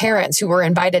handful of parents who were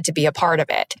invited to be a part of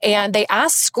it. And they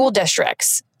asked school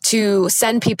districts to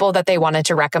send people that they wanted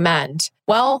to recommend.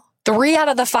 Well, 3 out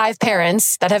of the 5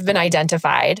 parents that have been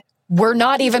identified were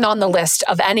not even on the list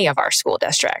of any of our school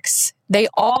districts. They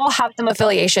all have some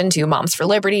affiliation to Moms for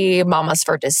Liberty, Mamas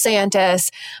for DeSantis,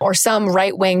 or some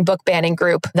right-wing book banning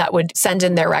group that would send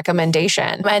in their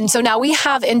recommendation. And so now we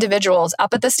have individuals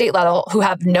up at the state level who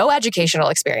have no educational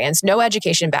experience, no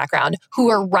education background, who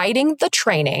are writing the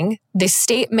training, the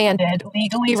state-mandated,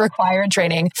 legally required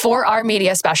training for our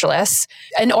media specialists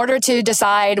in order to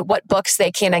decide what books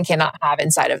they can and cannot have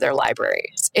inside of their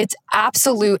libraries. It's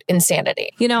absolute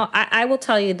insanity. You know, I will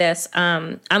tell you this.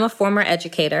 I'm a former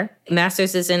educator.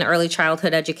 Master's is in early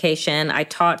childhood education. I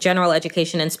taught general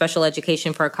education and special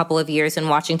education for a couple of years in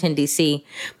Washington, D.C.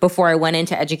 before I went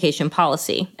into education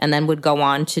policy, and then would go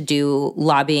on to do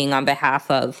lobbying on behalf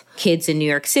of kids in New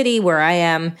York City, where I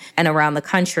am, and around the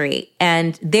country.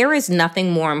 And there is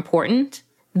nothing more important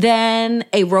than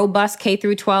a robust K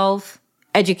through 12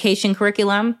 education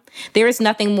curriculum. There is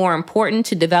nothing more important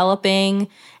to developing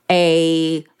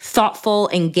a thoughtful,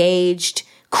 engaged,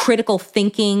 critical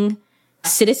thinking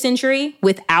citizenry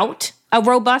without a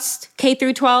robust K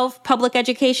through 12 public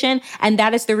education. And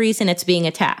that is the reason it's being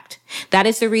attacked. That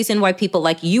is the reason why people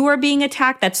like you are being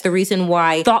attacked. That's the reason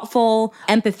why thoughtful,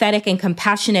 empathetic, and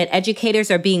compassionate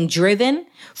educators are being driven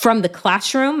from the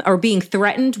classroom or being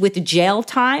threatened with jail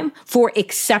time for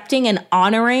accepting and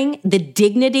honoring the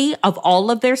dignity of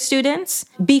all of their students.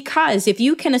 Because if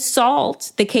you can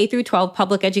assault the K through 12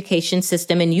 public education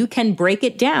system and you can break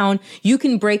it down, you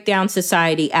can break down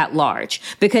society at large.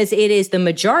 Because it is the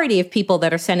majority of people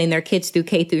that are sending their kids through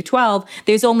K through 12.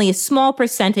 There's only a small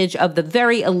percentage of the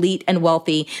very elite and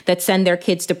wealthy that send their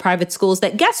kids to private schools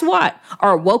that, guess what,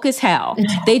 are woke as hell.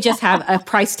 They just have a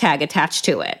price tag attached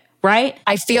to it. Right?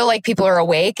 I feel like people are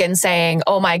awake and saying,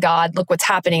 oh my God, look what's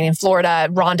happening in Florida.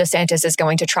 Ron DeSantis is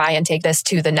going to try and take this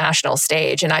to the national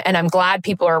stage. And I'm glad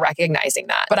people are recognizing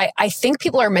that. But I think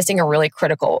people are missing a really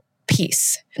critical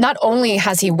piece. Not only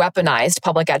has he weaponized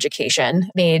public education,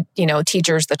 made,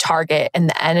 teachers the target and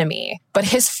the enemy, but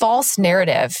his false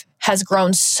narrative has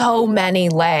grown so many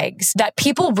legs that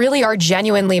people really are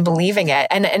genuinely believing it.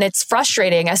 And it's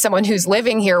frustrating as someone who's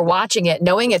living here watching it,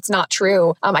 knowing it's not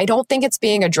true. I don't think it's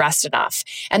being addressed enough.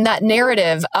 And that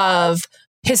narrative of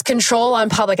his control on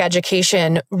public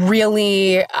education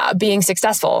really being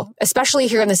successful, especially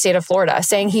here in the state of Florida,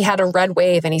 saying he had a red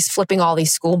wave and he's flipping all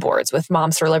these school boards with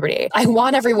Moms for Liberty. I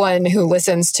want everyone who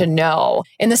listens to know,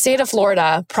 in the state of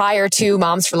Florida, prior to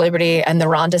Moms for Liberty and the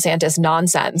Ron DeSantis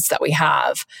nonsense that we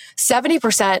have,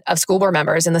 70% of school board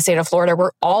members in the state of Florida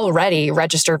were already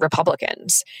registered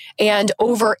Republicans. And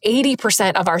over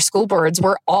 80% of our school boards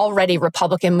were already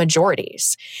Republican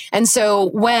majorities. And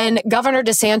so when Governor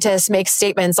DeSantis makes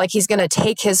statements like he's going to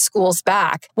take his schools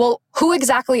back. Well, who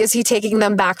exactly is he taking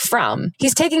them back from?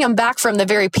 He's taking them back from the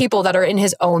very people that are in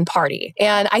his own party.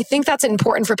 And I think that's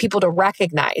important for people to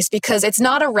recognize, because it's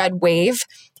not a red wave.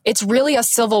 It's really a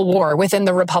civil war within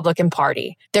the Republican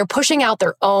Party. They're pushing out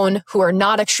their own who are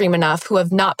not extreme enough, who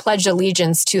have not pledged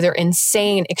allegiance to their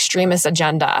insane extremist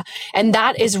agenda. And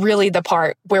that is really the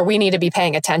part where we need to be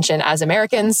paying attention as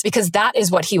Americans, because that is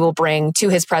what he will bring to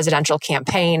his presidential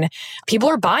campaign. People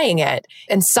are buying it.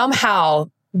 And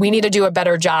somehow we need to do a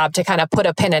better job to kind of put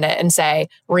a pin in it and say,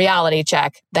 reality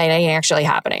check, that ain't actually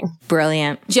happening.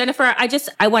 Brilliant. Jennifer,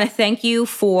 I want to thank you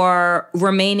for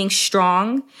remaining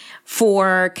strong,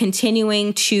 for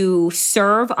continuing to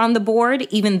serve on the board,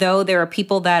 even though there are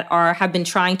people that have been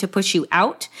trying to push you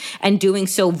out and doing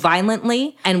so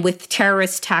violently and with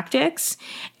terrorist tactics.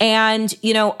 And,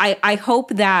 I hope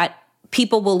that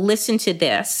people will listen to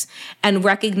this and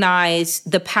recognize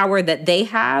the power that they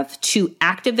have to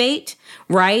activate,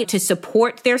 right? To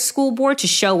support their school board, to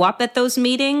show up at those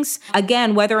meetings.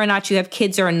 Again, whether or not you have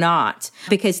kids or not,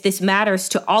 because this matters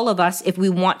to all of us if we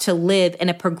want to live in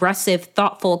a progressive,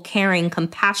 thoughtful, caring,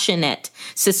 compassionate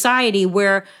society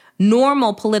where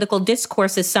normal political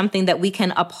discourse is something that we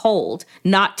can uphold,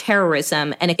 not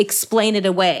terrorism, and explain it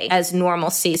away as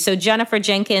normalcy. So Jennifer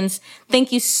Jenkins,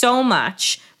 thank you so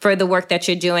much for the work that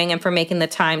you're doing and for making the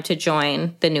time to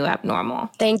join The New Abnormal.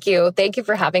 Thank you. Thank you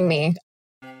for having me.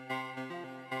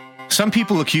 Some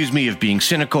people accuse me of being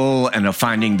cynical and of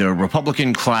finding the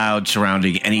Republican cloud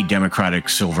surrounding any Democratic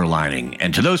silver lining.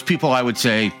 And to those people, I would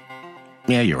say,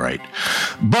 yeah, you're right.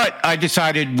 But I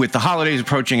decided with the holidays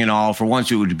approaching and all, for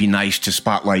once it would be nice to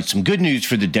spotlight some good news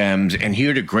for the Dems. And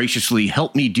here to graciously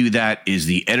help me do that is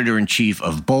the editor-in-chief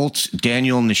of Bolt's,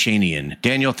 Daniel Nashanian.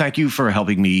 Daniel, thank you for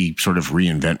helping me sort of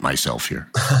reinvent myself here.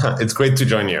 It's great to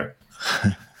join you.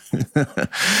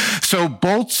 So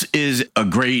Bolt's is a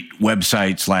great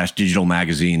website / digital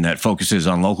magazine that focuses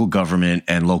on local government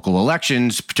and local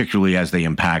elections, particularly as they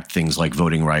impact things like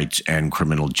voting rights and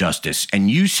criminal justice.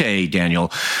 And you say,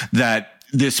 Daniel, that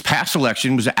this past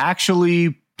election was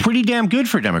actually pretty damn good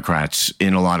for Democrats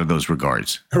in a lot of those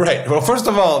regards. Right. Well, first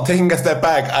of all, taking a step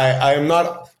back, I am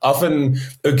not often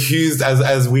accused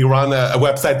as we run a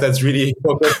website that's really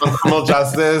focused on criminal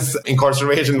justice,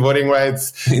 incarceration, voting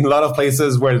rights, in a lot of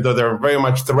places where they're very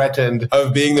much threatened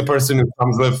of being the person who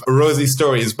comes with rosy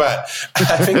stories. But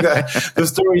I think that the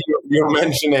story you're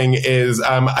mentioning is,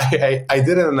 I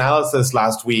did an analysis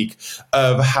last week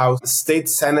of how state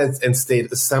senates and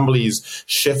state assemblies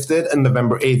shifted on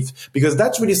November 8th, because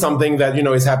that's really something that,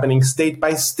 is happening state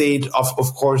by state.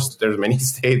 Of course, there's many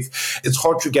states. It's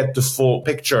hard to get the full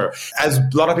picture. As a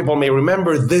lot of people may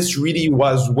remember, this really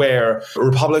was where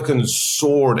Republicans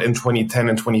soared in 2010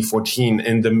 and 2014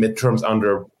 in the midterms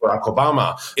under Barack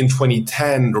Obama. In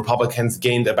 2010, Republicans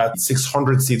gained about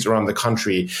 600 seats around the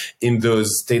country in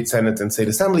those state senates and state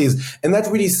assemblies. And that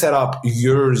really set up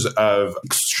years of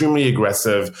extremely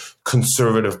aggressive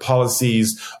conservative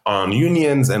policies on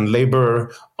unions and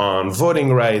labor, on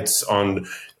voting rights, on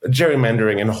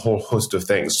gerrymandering, and a whole host of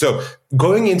things. So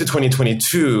going into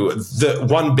 2022, the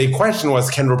one big question was,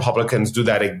 can Republicans do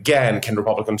that again? Can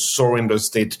Republicans soar in those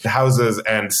state houses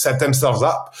and set themselves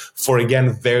up for,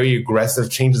 again, very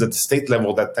aggressive changes at the state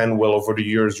level that then will, over the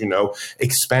years,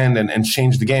 expand and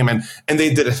change the game? And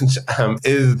they didn't,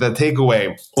 is the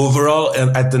takeaway. Overall,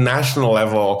 at the national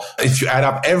level, if you add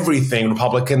up everything,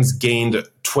 Republicans gained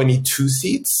 22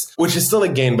 seats, which is still a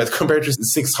gain, but compared to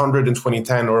 600 in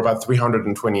 2010 or about 300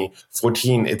 in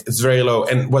 2014, it's very low.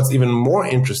 And what's even more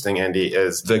interesting, Andy,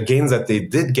 is the gains that they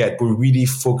did get were really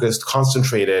focused,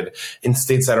 concentrated in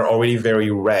states that are already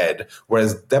very red,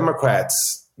 whereas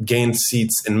Democrats gained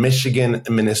seats in Michigan,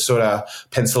 Minnesota,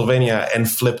 Pennsylvania, and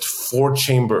flipped 4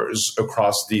 chambers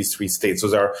across these 3 states.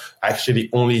 Those are actually the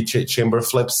only chamber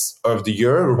flips of the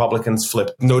year. Republicans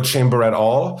flipped no chamber at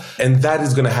all. And that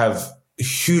is going to have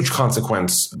huge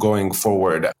consequence going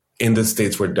forward in the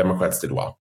states where Democrats did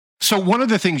well. So one of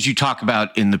the things you talk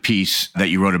about in the piece that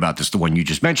you wrote about this, the one you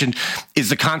just mentioned, is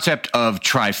the concept of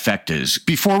trifectas.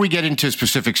 Before we get into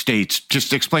specific states,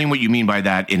 just explain what you mean by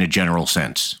that in a general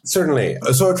sense. Certainly.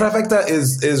 So a trifecta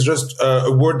is just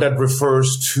a word that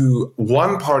refers to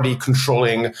one party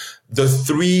controlling the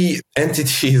 3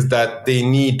 entities that they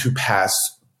need to pass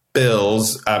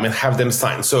bills and have them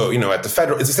signed. So, at the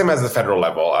federal, it's the same as the federal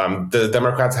level. The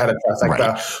Democrats had a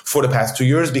trifecta for the past 2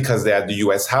 years because they had the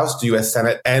U.S. House, the U.S.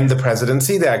 Senate, and the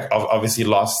presidency. They obviously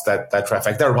lost that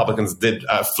trifecta. Republicans did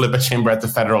flip a chamber at the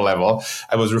federal level.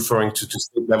 I was referring to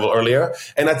state level earlier.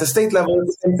 And at the state level,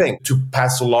 it's the same thing. To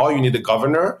pass a law, you need a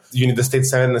governor, you need the state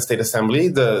Senate and the state assembly.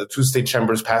 The 2 state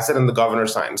chambers pass it and the governor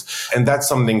signs. And that's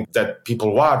something that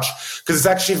people watch because it's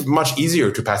actually much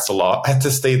easier to pass a law at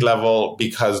the state level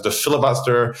because the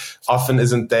filibuster often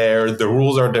isn't there. The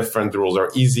rules are different. The rules are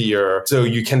easier. So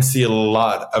you can see a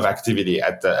lot of activity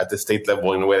at the state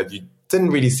level in a way that you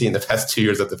didn't really see in the past 2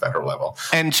 years at the federal level.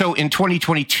 And so in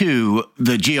 2022,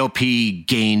 the GOP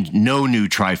gained no new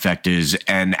trifectas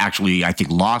and actually, I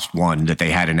think, lost one that they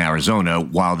had in Arizona,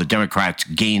 while the Democrats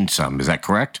gained some. Is that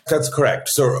correct? That's correct.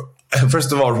 So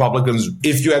First of all, Republicans,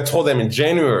 if you had told them in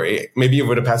January, maybe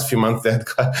over the past few months,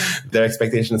 their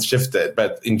expectations shifted.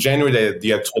 But in January,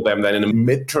 you had told them that in a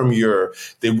midterm year,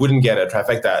 they wouldn't get a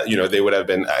trifecta. They would have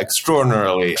been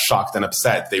extraordinarily shocked and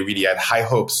upset. They really had high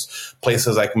hopes.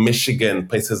 Places like Michigan,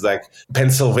 places like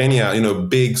Pennsylvania,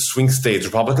 big swing states.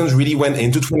 Republicans really went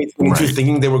into 2022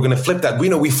 thinking they were going to flip that.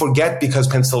 We forget because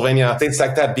Pennsylvania, states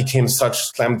like that became such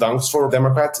slam dunks for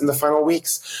Democrats in the final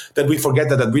weeks that we forget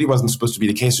that really wasn't supposed to be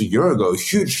the case a year ago.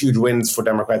 Huge wins for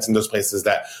Democrats in those places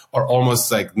that are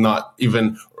almost like not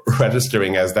even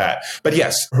registering as that. But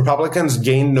yes, Republicans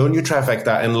gained no new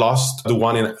trifecta and lost the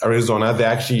one in Arizona. They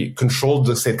actually controlled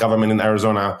the state government in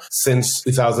Arizona since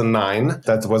 2009.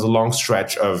 That was a long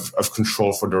stretch of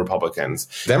control for the Republicans.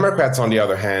 Democrats, on the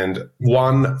other hand,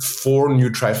 won 4 new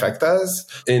trifectas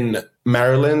in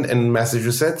Maryland and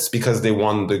Massachusetts because they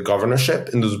won the governorship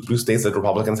in those blue states that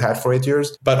Republicans had for 8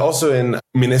 years, but also in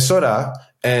Minnesota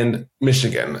and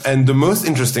Michigan. And the most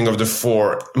interesting of the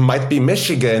 4 might be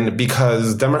Michigan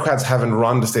because Democrats haven't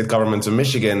run the state government of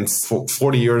Michigan for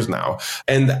 40 years now.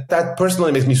 And that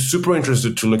personally makes me super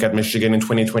interested to look at Michigan in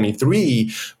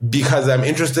 2023 because I'm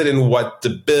interested in what the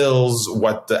bills,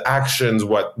 what the actions,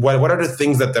 what are the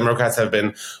things that Democrats have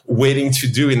been waiting to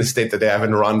do in the state that they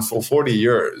haven't run for 40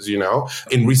 years,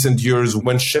 In recent years,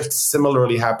 when shifts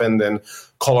similarly happened in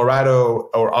Colorado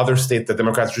or other states that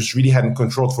Democrats just really hadn't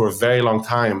controlled for a very long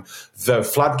time, the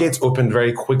floodgates opened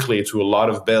very quickly to a lot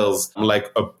of bills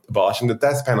like abolishing the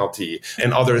death penalty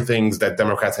and other things that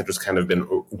Democrats had just kind of been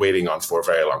waiting on for a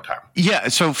very long time. Yeah.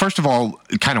 So first of all,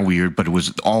 kind of weird, but it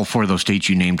was all 4 of those states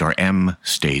you named are M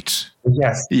states.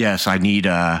 Yes. Yes. I need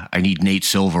Nate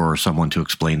Silver or someone to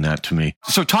explain that to me.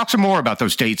 So talk some more about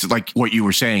those states, like what you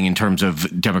were saying in terms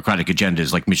of Democratic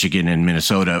agendas, like Michigan and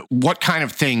Minnesota. What kind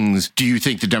of things do you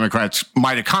think the Democrats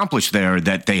might accomplish there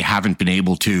that they haven't been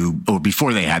able to, or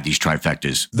before they had these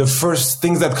trifectas? The first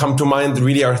things that come to mind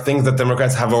really are things that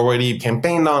Democrats have already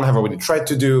campaigned on, have already tried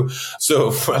to do.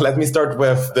 So let me start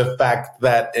with the fact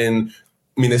that in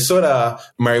Minnesota,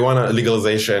 marijuana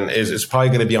legalization is probably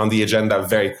going to be on the agenda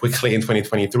very quickly in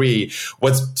 2023.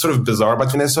 What's sort of bizarre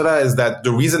about Minnesota is that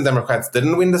the reason Democrats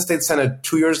didn't win the state Senate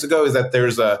 2 years ago is that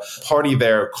there's a party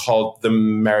there called the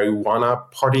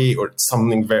Marijuana Party or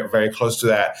something very, very close to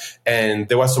that. And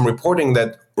there was some reporting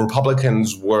that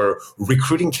Republicans were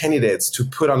recruiting candidates to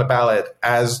put on the ballot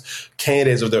as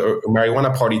candidates of the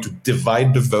marijuana party to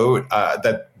divide the vote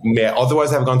that may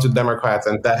otherwise have gone to Democrats,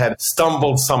 and that had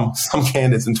stumbled some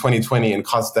candidates in 2020 and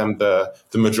cost them the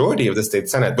majority of the state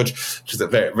Senate, which is a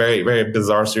very, very, very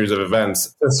bizarre series of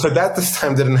events. So that this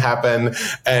time didn't happen.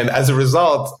 And as a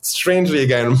result, strangely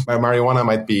again, marijuana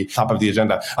might be top of the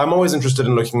agenda. I'm always interested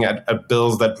in looking at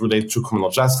bills that relate to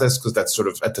criminal justice because that's sort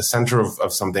of at the center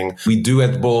of something we do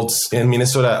at Bolts. In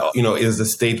Minnesota, is the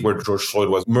state where George Floyd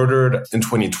was murdered in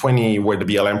 2020, where the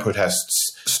BLM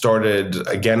protests started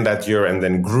again that year and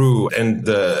then grew. And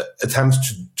the attempts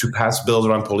to pass bills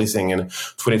around policing in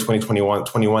 2020,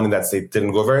 21 in that state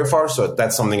didn't go very far. So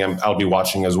that's something I'll be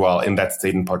watching as well in that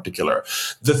state in particular.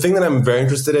 The thing that I'm very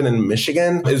interested in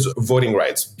Michigan is voting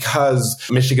rights, because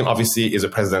Michigan obviously is a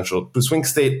presidential swing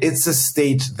state. It's a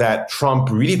state that Trump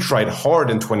really tried hard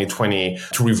in 2020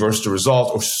 to reverse the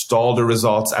result or stall the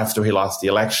results after he lost the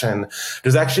election.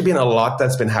 There's actually been a lot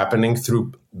that's been happening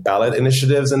through ballot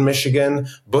initiatives in Michigan,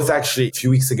 both actually a few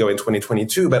weeks ago in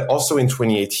 2022, but also in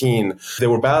 2018. There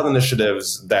were ballot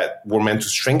initiatives that were meant to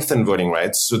strengthen voting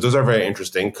rights. So those are very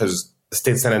interesting because the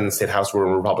state Senate and state House were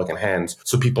in Republican hands.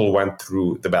 So people went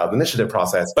through the ballot initiative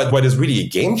process. But what is really a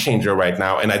game changer right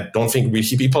now, and I don't think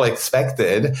really people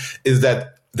expected, is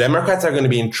that Democrats are going to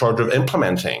be in charge of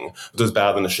implementing those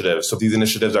ballot initiatives. So these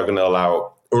initiatives are going to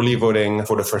allow early voting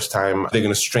for the first time. They're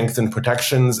going to strengthen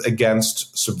protections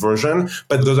against subversion,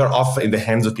 but those are often in the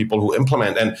hands of people who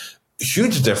implement. And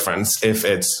huge difference if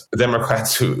it's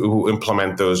Democrats who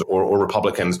implement those or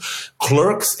Republicans.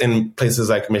 Clerks in places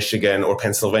like Michigan or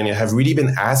Pennsylvania have really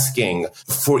been asking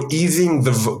for easing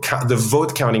the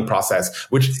vote counting process,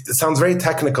 which sounds very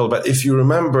technical, but if you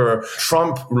remember,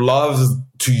 Trump loves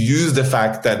to use the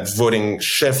fact that voting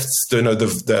shifts,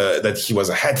 that he was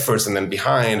ahead first and then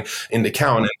behind in the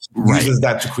count, and uses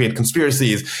that to create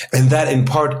conspiracies. And that in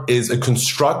part is a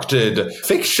constructed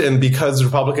fiction because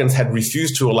Republicans had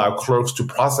refused to allow clerks to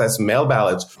process mail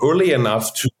ballots early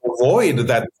enough to avoid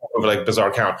that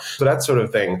bizarre count. So that sort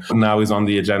of thing now is on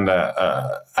the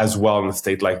agenda as well in a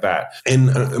state like that. In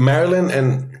Maryland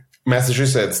and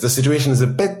Massachusetts, the situation is a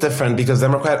bit different because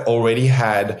Democrat already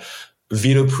had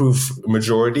veto-proof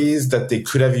majorities that they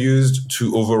could have used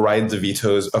to override the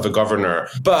vetoes of a governor.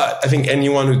 But I think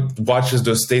anyone who watches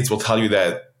those states will tell you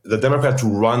that the Democrats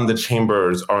who run the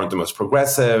chambers aren't the most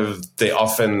progressive. They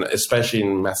often, especially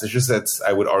in Massachusetts,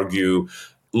 I would argue,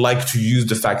 like to use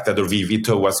the fact that the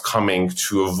veto was coming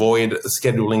to avoid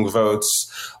scheduling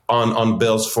votes on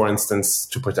bills, for instance,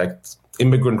 to protect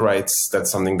immigrant rights.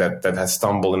 That's something that has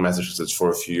stumbled in Massachusetts for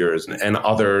a few years, and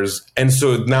others. And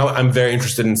so now I'm very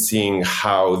interested in seeing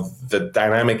how the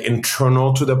dynamic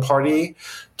internal to the party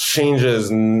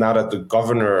changes now that the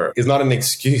governor is not an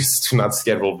excuse to not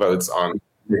schedule votes on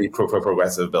really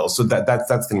progressive bills. So that's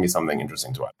going to be something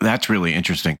interesting to watch. That's really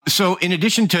interesting. So in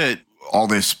addition to all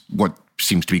this, what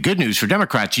seems to be good news for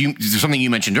Democrats, there's something you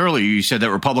mentioned earlier. You said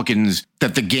that Republicans,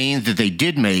 that the gains that they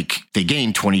did make, they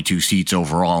gained 22 seats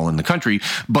overall in the country,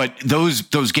 but those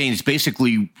gains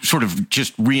basically sort of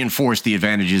just reinforced the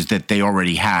advantages that they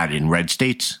already had in red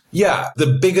states. Yeah,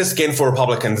 the biggest gain for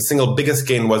Republicans, the single biggest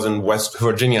gain was in West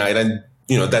Virginia. And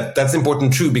that's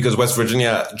important too, because West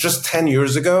Virginia just 10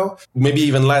 years ago, maybe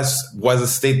even less, was a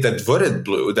state that voted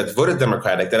blue, that voted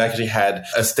Democratic, that actually had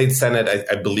a state Senate,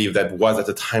 I believe, that was at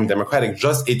the time Democratic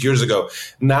just 8 years ago.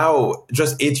 Now,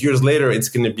 just 8 years later, it's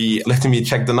going to be, let me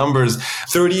check the numbers,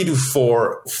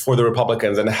 30-4 for the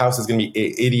Republicans, and the House is going to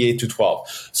be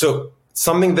 88-12. So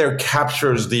something there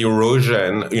captures the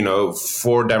erosion,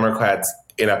 for Democrats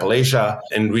in Appalachia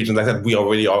and regions like that. We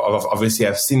already obviously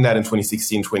have seen that in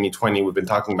 2016, 2020. We've been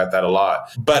talking about that a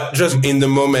lot. But just in the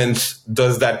moment,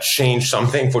 does that change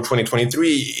something for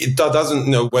 2023? It doesn't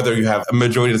know whether you have a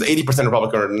majority that's 80%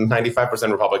 Republican or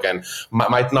 95% Republican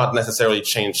might not necessarily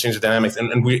change the dynamics.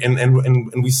 And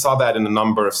we saw that in a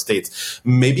number of states.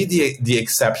 Maybe the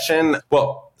exception,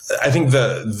 I think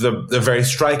the very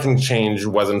striking change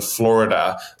was in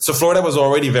Florida. So Florida was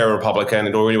already very Republican.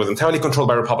 It already was entirely controlled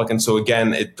by Republicans. So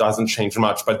again, it doesn't change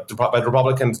much. But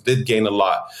Republicans did gain a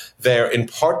lot there, in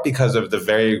part because of the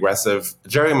very aggressive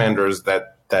gerrymanders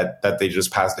that they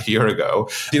just passed a year ago.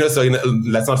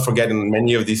 Let's not forget, in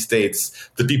many of these states,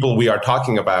 the people we are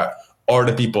talking about are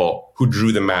the people who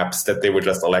drew the maps that they were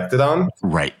just elected on.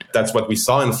 Right. That's what we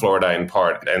saw in Florida in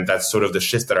part, and that's sort of the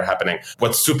shifts that are happening.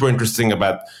 What's super interesting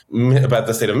about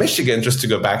the state of Michigan, just to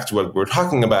go back to what we're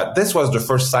talking about, this was the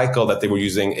first cycle that they were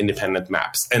using independent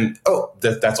maps. And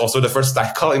that's also the first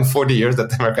cycle in 40 years that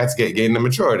Democrats gained a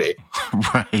majority.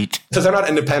 Right. So they're not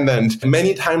independent.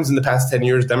 Many times in the past 10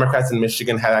 years, Democrats in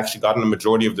Michigan had actually gotten a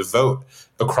majority of the vote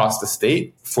across the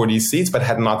state for these seats, but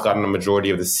had not gotten a majority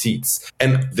of the seats.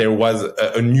 And there was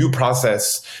a new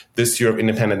process this year of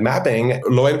independent mapping.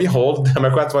 Lo and behold,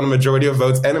 Democrats won a majority of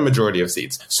votes and a majority of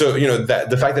seats. So,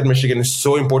 the fact that Michigan is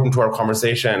so important to our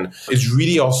conversation is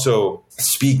really also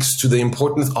speaks to the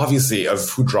importance, obviously, of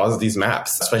who draws these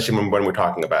maps, especially when we're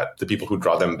talking about the people who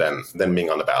draw them then being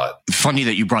on the ballot. Funny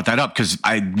that you brought that up, because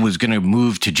I was going to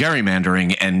move to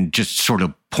gerrymandering and just sort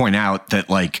of point out that,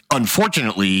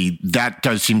 unfortunately, that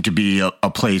does seem to be a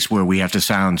place where we have to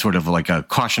sound sort of like a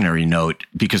cautionary note,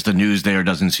 because the news there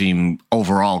doesn't seem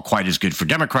overall quite as good for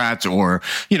Democrats or,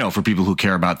 for people who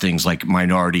care about things like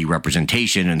minority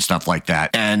representation and stuff like that.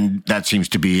 And that seems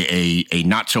to be a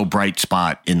not so bright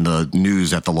spot in the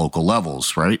news at the local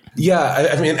levels, right? Yeah,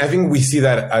 I think we see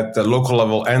that at the local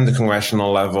level and the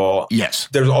congressional level. Yes.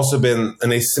 There's also been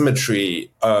an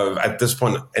asymmetry at this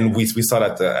point, and we saw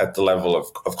that at the level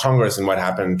of Congress, and what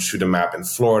happened to the map in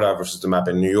Florida versus the map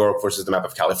in New York versus the map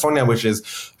of California, which is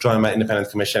drawn by an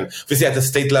independent commission. We see at the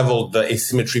state level, the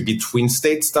asymmetry between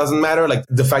states doesn't matter. Like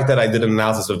the fact that I did an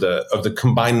analysis of the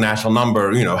combined national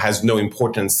number, has no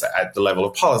importance at the level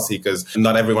of policy, because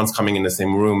not everyone's coming in the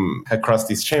same room across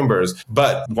these chambers.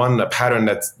 But one pattern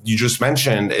that you just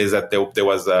mentioned is that there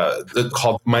was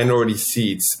called minority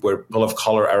seats, where people of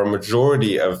color are a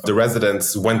majority of the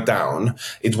residents went down.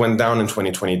 It went down in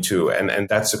 2022. And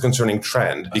that's a concerning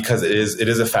trend, because it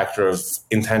is a factor of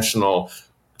intentional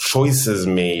choices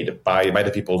made by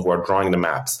the people who are drawing the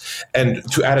maps. And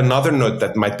to add another note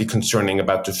that might be concerning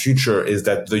about the future is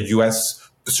that the U.S.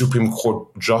 Supreme Court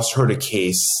just heard a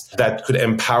case that could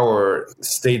empower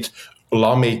state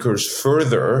lawmakers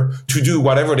further to do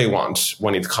whatever they want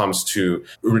when it comes to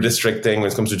redistricting,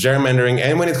 when it comes to gerrymandering,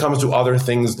 and when it comes to other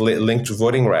things linked to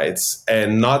voting rights,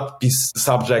 and not be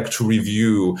subject to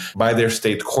review by their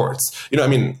state courts.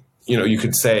 You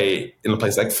could say in a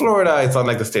place like Florida, it's not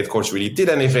like the state courts really did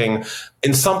anything.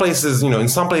 In some places,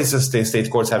 state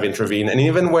courts have intervened. And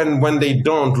even when they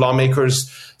don't, lawmakers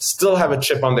still have a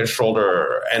chip on their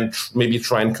shoulder and maybe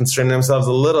try and constrain themselves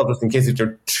a little, just in case if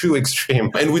they're too extreme.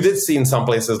 And we did see in some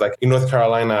places like in North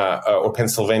Carolina or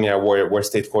Pennsylvania where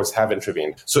state courts have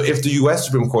intervened. So if the U.S.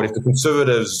 Supreme Court, if the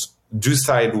conservatives do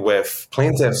side with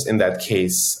plaintiffs in that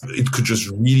case, it could just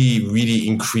really, really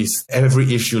increase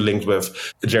every issue linked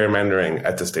with gerrymandering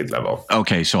at the state level.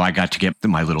 Okay, so I got to get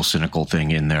my little cynical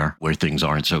thing in there where things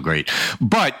aren't so great.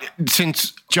 But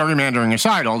since gerrymandering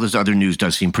aside, all this other news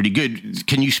does seem pretty good.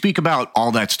 Can you speak about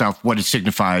all that stuff, what it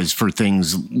signifies for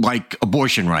things like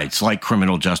abortion rights, like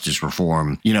criminal justice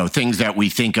reform, things that we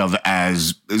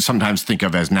sometimes think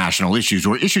of as national issues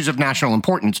or issues of national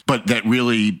importance, but that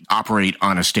really operate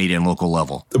on a state and local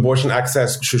level? Abortion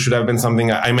access should have been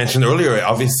something I mentioned earlier,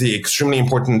 obviously extremely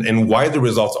important in why the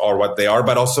results are what they are,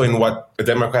 but also in what the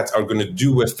Democrats are going to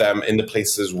do with them in the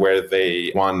places where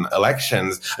they won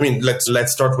elections. I mean,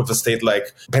 let's start with a state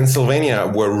like Pennsylvania,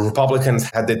 where Republicans,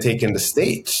 had they taken the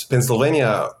state,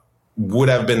 Pennsylvania would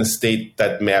have been a state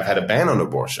that may have had a ban on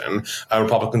abortion.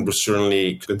 Republicans were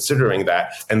certainly considering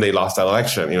that, and they lost that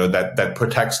election, that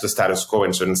protects the status quo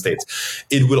in certain states.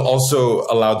 It will also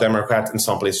allow Democrats in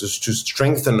some places to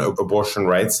strengthen abortion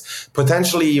rights,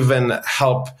 potentially even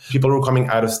help people who are coming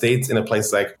out of states in a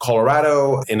place like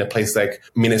Colorado, in a place like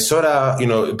Minnesota,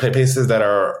 places that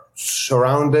are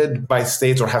surrounded by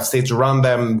states or have states around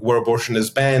them where abortion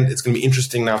is banned. It's going to be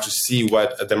interesting now to see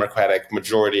what a Democratic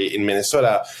majority in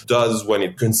Minnesota does when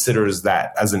it considers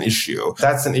that as an issue.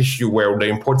 That's an issue where the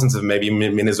importance of maybe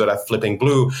Minnesota flipping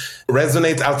blue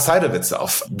resonates outside of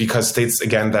itself, because states,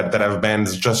 again, that have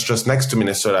bans just next to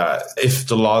Minnesota, if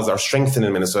the laws are strengthened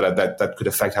in Minnesota, that could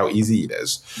affect how easy it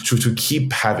is to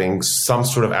keep having some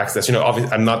sort of access.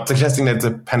 Obviously, I'm not suggesting that it's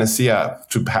a panacea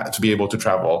to be able to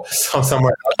travel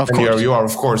somewhere else. You are,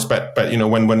 of course, but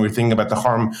when we're thinking about the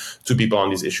harm to people on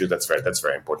these issues, that's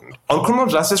very important. On criminal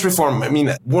justice reform, I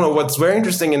mean, what's very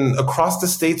interesting across the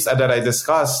states that I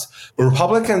discussed,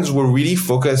 Republicans were really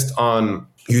focused on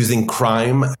using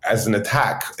crime as an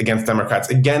attack against Democrats.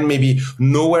 Again, maybe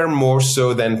nowhere more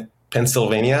so than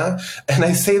Pennsylvania. And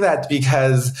I say that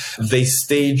because they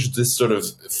staged this sort of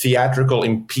theatrical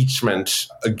impeachment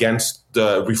against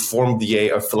the reformed DA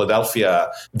of Philadelphia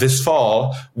this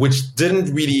fall, which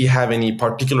didn't really have any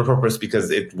particular purpose because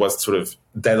it was sort of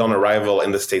dead on arrival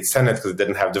in the state Senate because it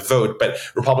didn't have the vote. But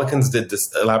Republicans did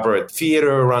this elaborate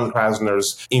theater around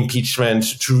Krasner's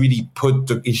impeachment to really put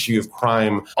the issue of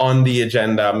crime on the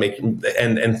agenda,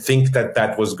 and think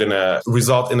that was going to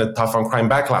result in a tough on crime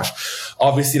backlash.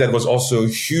 Obviously, that was also a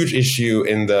huge issue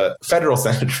in the federal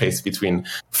Senate race between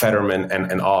Fetterman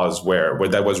and Oz, where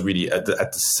that was really at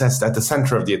the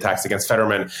center of the attacks against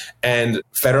Fetterman. And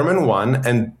Fetterman won,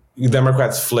 and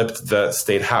Democrats flipped the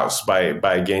state house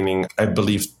by gaining, I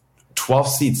believe, 12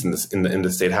 seats in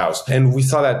the state house. And we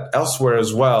saw that elsewhere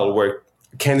as well, where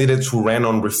candidates who ran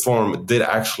on reform did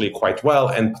actually quite well,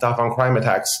 and tough on crime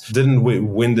attacks didn't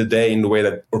win the day in the way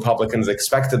that Republicans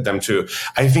expected them to.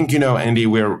 I think, Andy,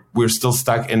 we're still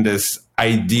stuck in this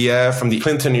idea from the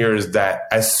Clinton years that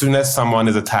as soon as someone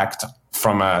is attacked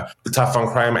from a tough on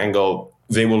crime angle,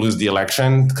 they will lose the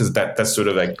election, because that's sort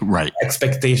of like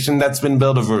expectation that's been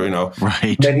built over,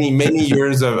 many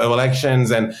years of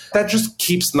elections. And that just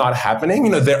keeps not happening.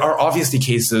 There are obviously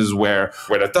cases where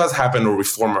that does happen, or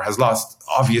reformer has lost,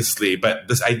 obviously. But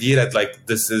this idea that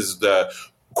this is the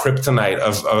kryptonite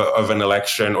of an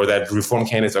election, or that reform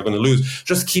candidates are going to lose,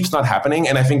 just keeps not happening.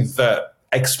 And I think the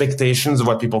expectations of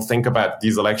what people think about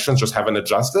these elections just haven't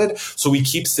adjusted. So we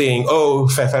keep saying,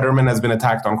 Fetterman has been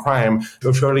attacked on crime.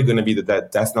 It's surely going to be the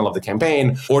death knell of the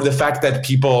campaign. Or the fact that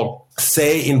people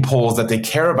say in polls that they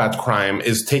care about crime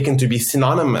is taken to be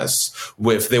synonymous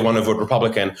with they want to vote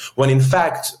Republican, when in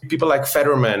fact, people like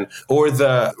Fetterman or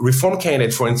the reform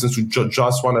candidate, for instance, who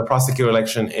just won a prosecutor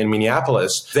election in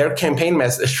Minneapolis, their campaign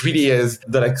message really is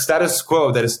that status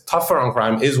quo that is tougher on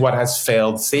crime is what has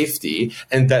failed safety.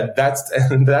 And that's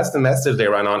the message they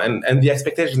run on. And the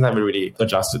expectations haven't really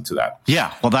adjusted to that.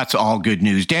 Yeah, well, that's all good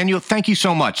news. Daniel, thank you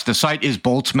so much. The site is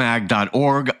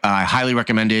boltzmag.org. I highly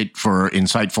recommend it for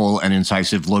insightful and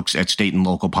incisive looks at state and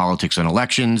local politics and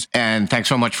elections. And thanks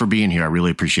so much for being here. I really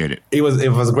appreciate it. It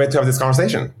was great to have this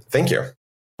conversation. Thank you.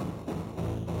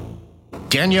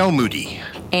 Danielle Moody.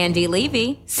 Andy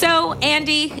Levy. So,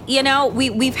 Andy,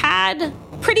 we've had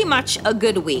pretty much a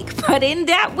good week, but in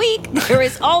that week, there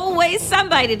is always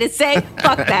somebody to say,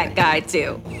 fuck that guy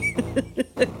too.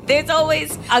 There's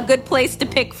always a good place to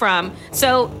pick from.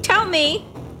 So tell me,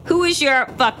 who is your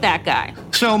fuck that guy?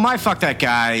 So my fuck that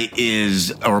guy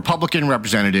is a Republican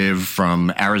representative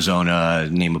from Arizona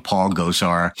named Paul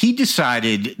Gosar. He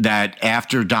decided that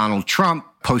after Donald Trump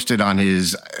posted on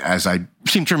his, as I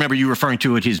seem to remember you referring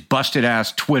to it, his busted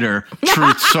ass Twitter,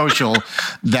 Truth Social,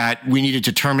 that we needed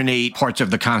to terminate parts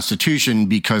of the Constitution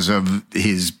because of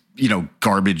his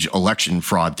garbage election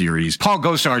fraud theories. Paul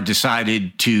Gosar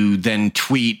decided to then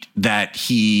tweet that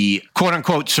he, quote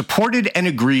unquote, supported and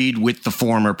agreed with the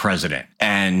former president.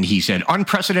 And he said,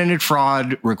 unprecedented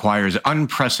fraud requires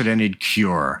unprecedented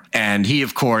cure. And he,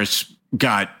 of course,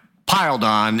 got piled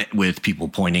on with people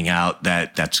pointing out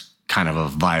that that's kind of a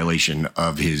violation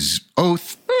of his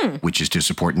oath, which is to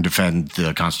support and defend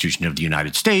the Constitution of the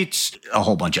United States, a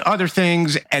whole bunch of other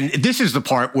things. And this is the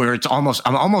part where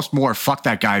I'm almost more fuck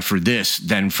that guy for this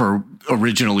than for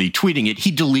originally tweeting it.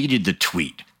 He deleted the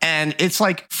tweet. And it's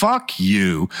like, fuck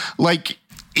you. Like,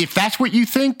 if that's what you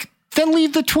think, then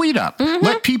leave the tweet up. Mm-hmm.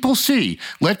 Let people see.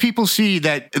 Let people see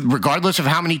that regardless of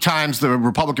how many times the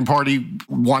Republican Party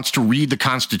wants to read the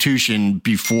Constitution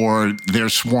before they're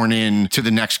sworn in to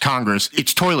the next Congress,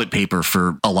 it's toilet paper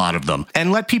for a lot of them.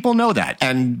 And let people know that.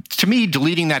 And to me,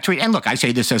 deleting that tweet, and look, I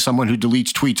say this as someone who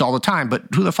deletes tweets all the time, but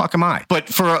who the fuck am I? But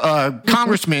for a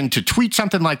congressman to tweet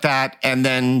something like that, and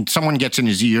then someone gets in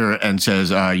his ear and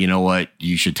says, you know what,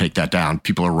 you should take that down.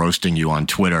 People are roasting you on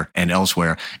Twitter and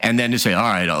elsewhere. And then to say, all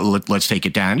right, let's take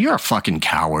it down. You're a fucking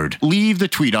coward. Leave the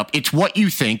tweet up. It's what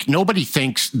you think. Nobody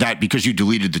thinks that because you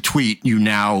deleted the tweet, you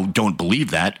now don't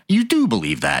believe that. You do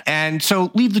believe that. And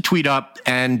so leave the tweet up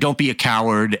and don't be a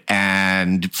coward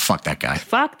and fuck that guy.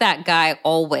 Fuck that guy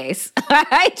always.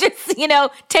 I just,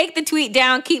 take the tweet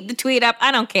down, keep the tweet up.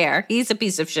 I don't care. He's a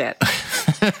piece of shit.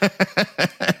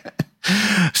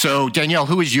 So, Danielle,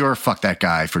 who is your fuck that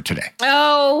guy for today?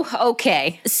 Oh,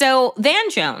 okay. So, Van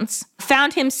Jones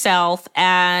found himself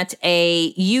at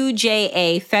a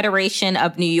UJA, Federation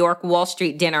of New York Wall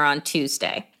Street dinner on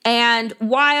Tuesday. And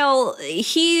while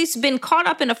he's been caught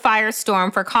up in a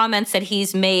firestorm for comments that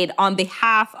he's made on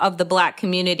behalf of the Black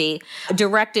community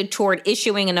directed toward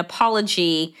issuing an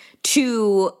apology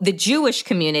to the Jewish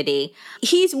community,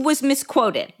 he was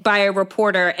misquoted by a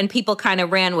reporter and people kind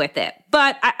of ran with it.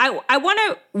 But I want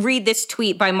to read this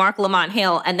tweet by Mark Lamont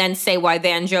Hill and then say why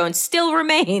Van Jones still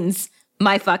remains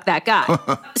my fuck that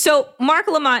guy. So Mark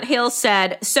Lamont Hill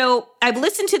said, so I've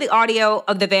listened to the audio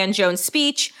of the Van Jones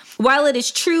speech. While it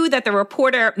is true that the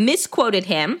reporter misquoted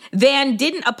him, Van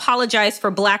didn't apologize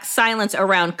for Black silence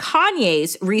around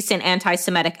Kanye's recent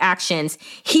anti-Semitic actions.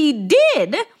 He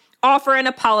did offer an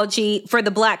apology for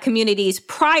the Black community's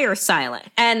prior silence.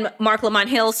 And Mark Lamont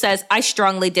Hill says, I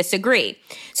strongly disagree.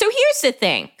 So here's the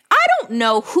thing. I don't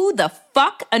know who the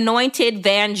fuck anointed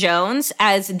Van Jones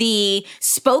as the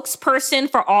spokesperson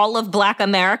for all of Black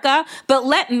America, but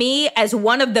let me, as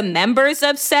one of the members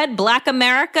of said Black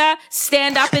America,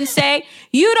 stand up and say,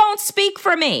 you don't speak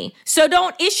for me. So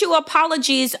don't issue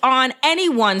apologies on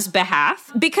anyone's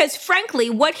behalf, because frankly,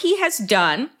 what he has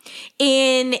done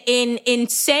in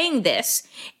saying this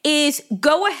is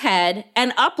go ahead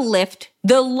and uplift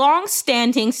the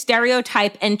long-standing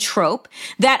stereotype and trope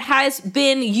that has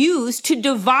been used to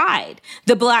divide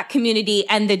the Black community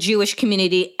and the Jewish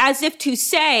community, as if to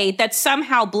say that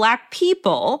somehow Black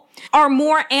people are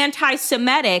more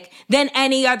anti-Semitic than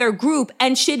any other group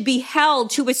and should be held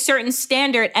to a certain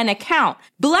standard and account.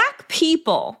 Black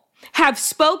people have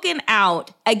spoken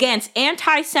out against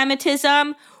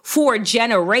anti-Semitism for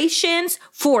generations,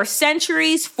 for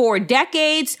centuries, for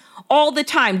decades, all the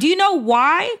time. Do you know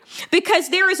why? Because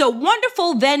there is a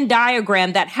wonderful Venn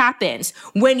diagram that happens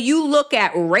when you look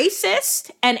at racist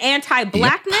and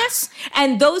anti-Blackness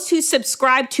and those who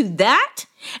subscribe to that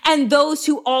and those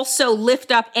who also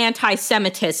lift up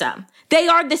anti-Semitism. They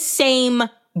are the same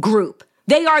group.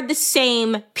 They are the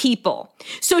same people.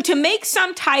 So to make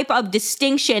some type of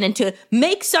distinction and to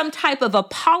make some type of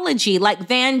apology like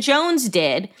Van Jones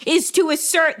did is to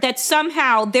assert that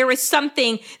somehow there is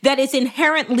something that is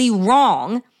inherently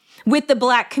wrong with the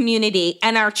Black community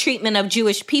and our treatment of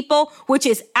Jewish people, which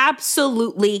is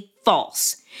absolutely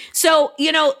false. So,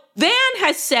 Van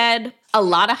has said a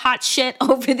lot of hot shit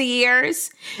over the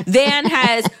years. Van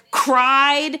has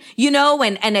cried,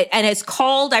 and has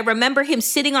called. I remember him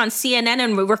sitting on CNN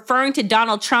and referring to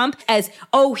Donald Trump as,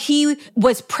 he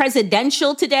was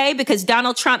presidential today because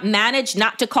Donald Trump managed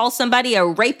not to call somebody a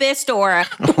rapist or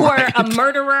a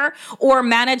murderer, or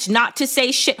managed not to say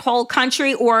shithole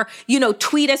country, or,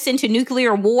 tweet us into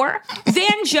nuclear war.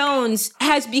 Van Jones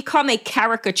has become a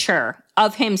caricature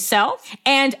of himself.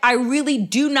 And I really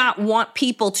do not want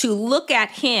people to look at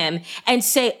him and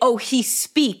say, he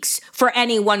speaks for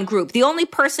any one group. The only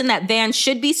person that Van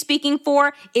should be speaking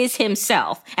for is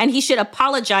himself. And he should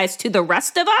apologize to the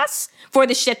rest of us for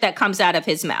the shit that comes out of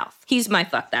his mouth. He's my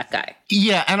fuck that guy.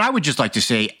 Yeah, and I would just like to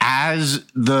say, as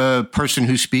the person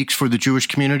who speaks for the Jewish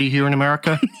community here in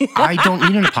America, I don't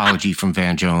need an apology from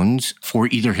Van Jones for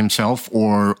either himself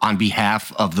or on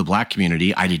behalf of the Black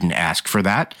community. I didn't ask for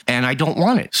that, and I don't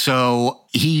want it. So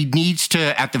he needs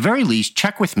to, at the very least,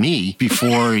 check with me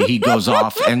before he goes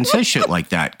off and says shit like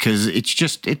that, because it's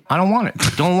just, I don't want it.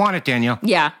 Don't want it, Danielle.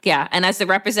 Yeah. And as the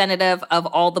representative of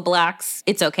all the Blacks,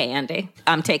 it's okay, Andy.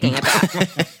 I'm taking it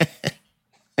back.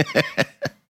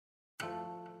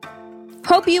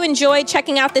 Hope you enjoyed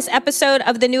checking out this episode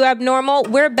of The New Abnormal.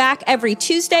 We're back every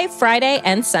Tuesday, Friday,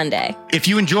 and Sunday. If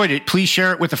you enjoyed it, please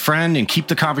share it with a friend and keep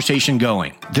the conversation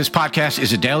going. This podcast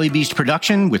is a Daily Beast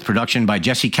production with production by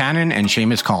Jesse Cannon and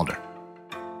Seamus Calder.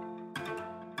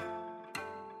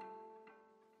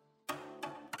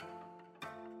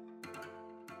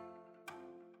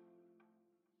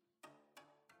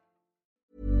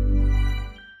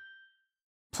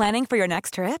 Planning for your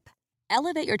next trip?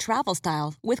 Elevate your travel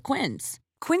style with Quince.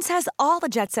 Quince has all the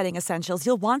jet-setting essentials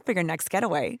you'll want for your next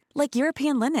getaway, like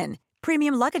European linen,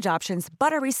 premium luggage options,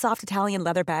 buttery soft Italian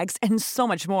leather bags, and so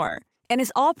much more. And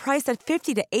is all priced at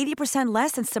 50 to 80%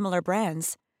 less than similar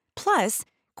brands. Plus,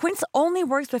 Quince only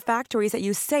works with factories that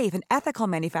use safe and ethical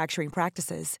manufacturing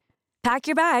practices. Pack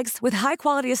your bags with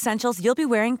high-quality essentials you'll be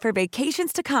wearing for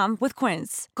vacations to come with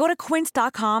Quince. Go to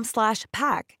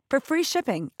quince.com/pack for free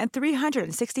shipping and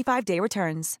 365-day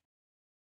returns.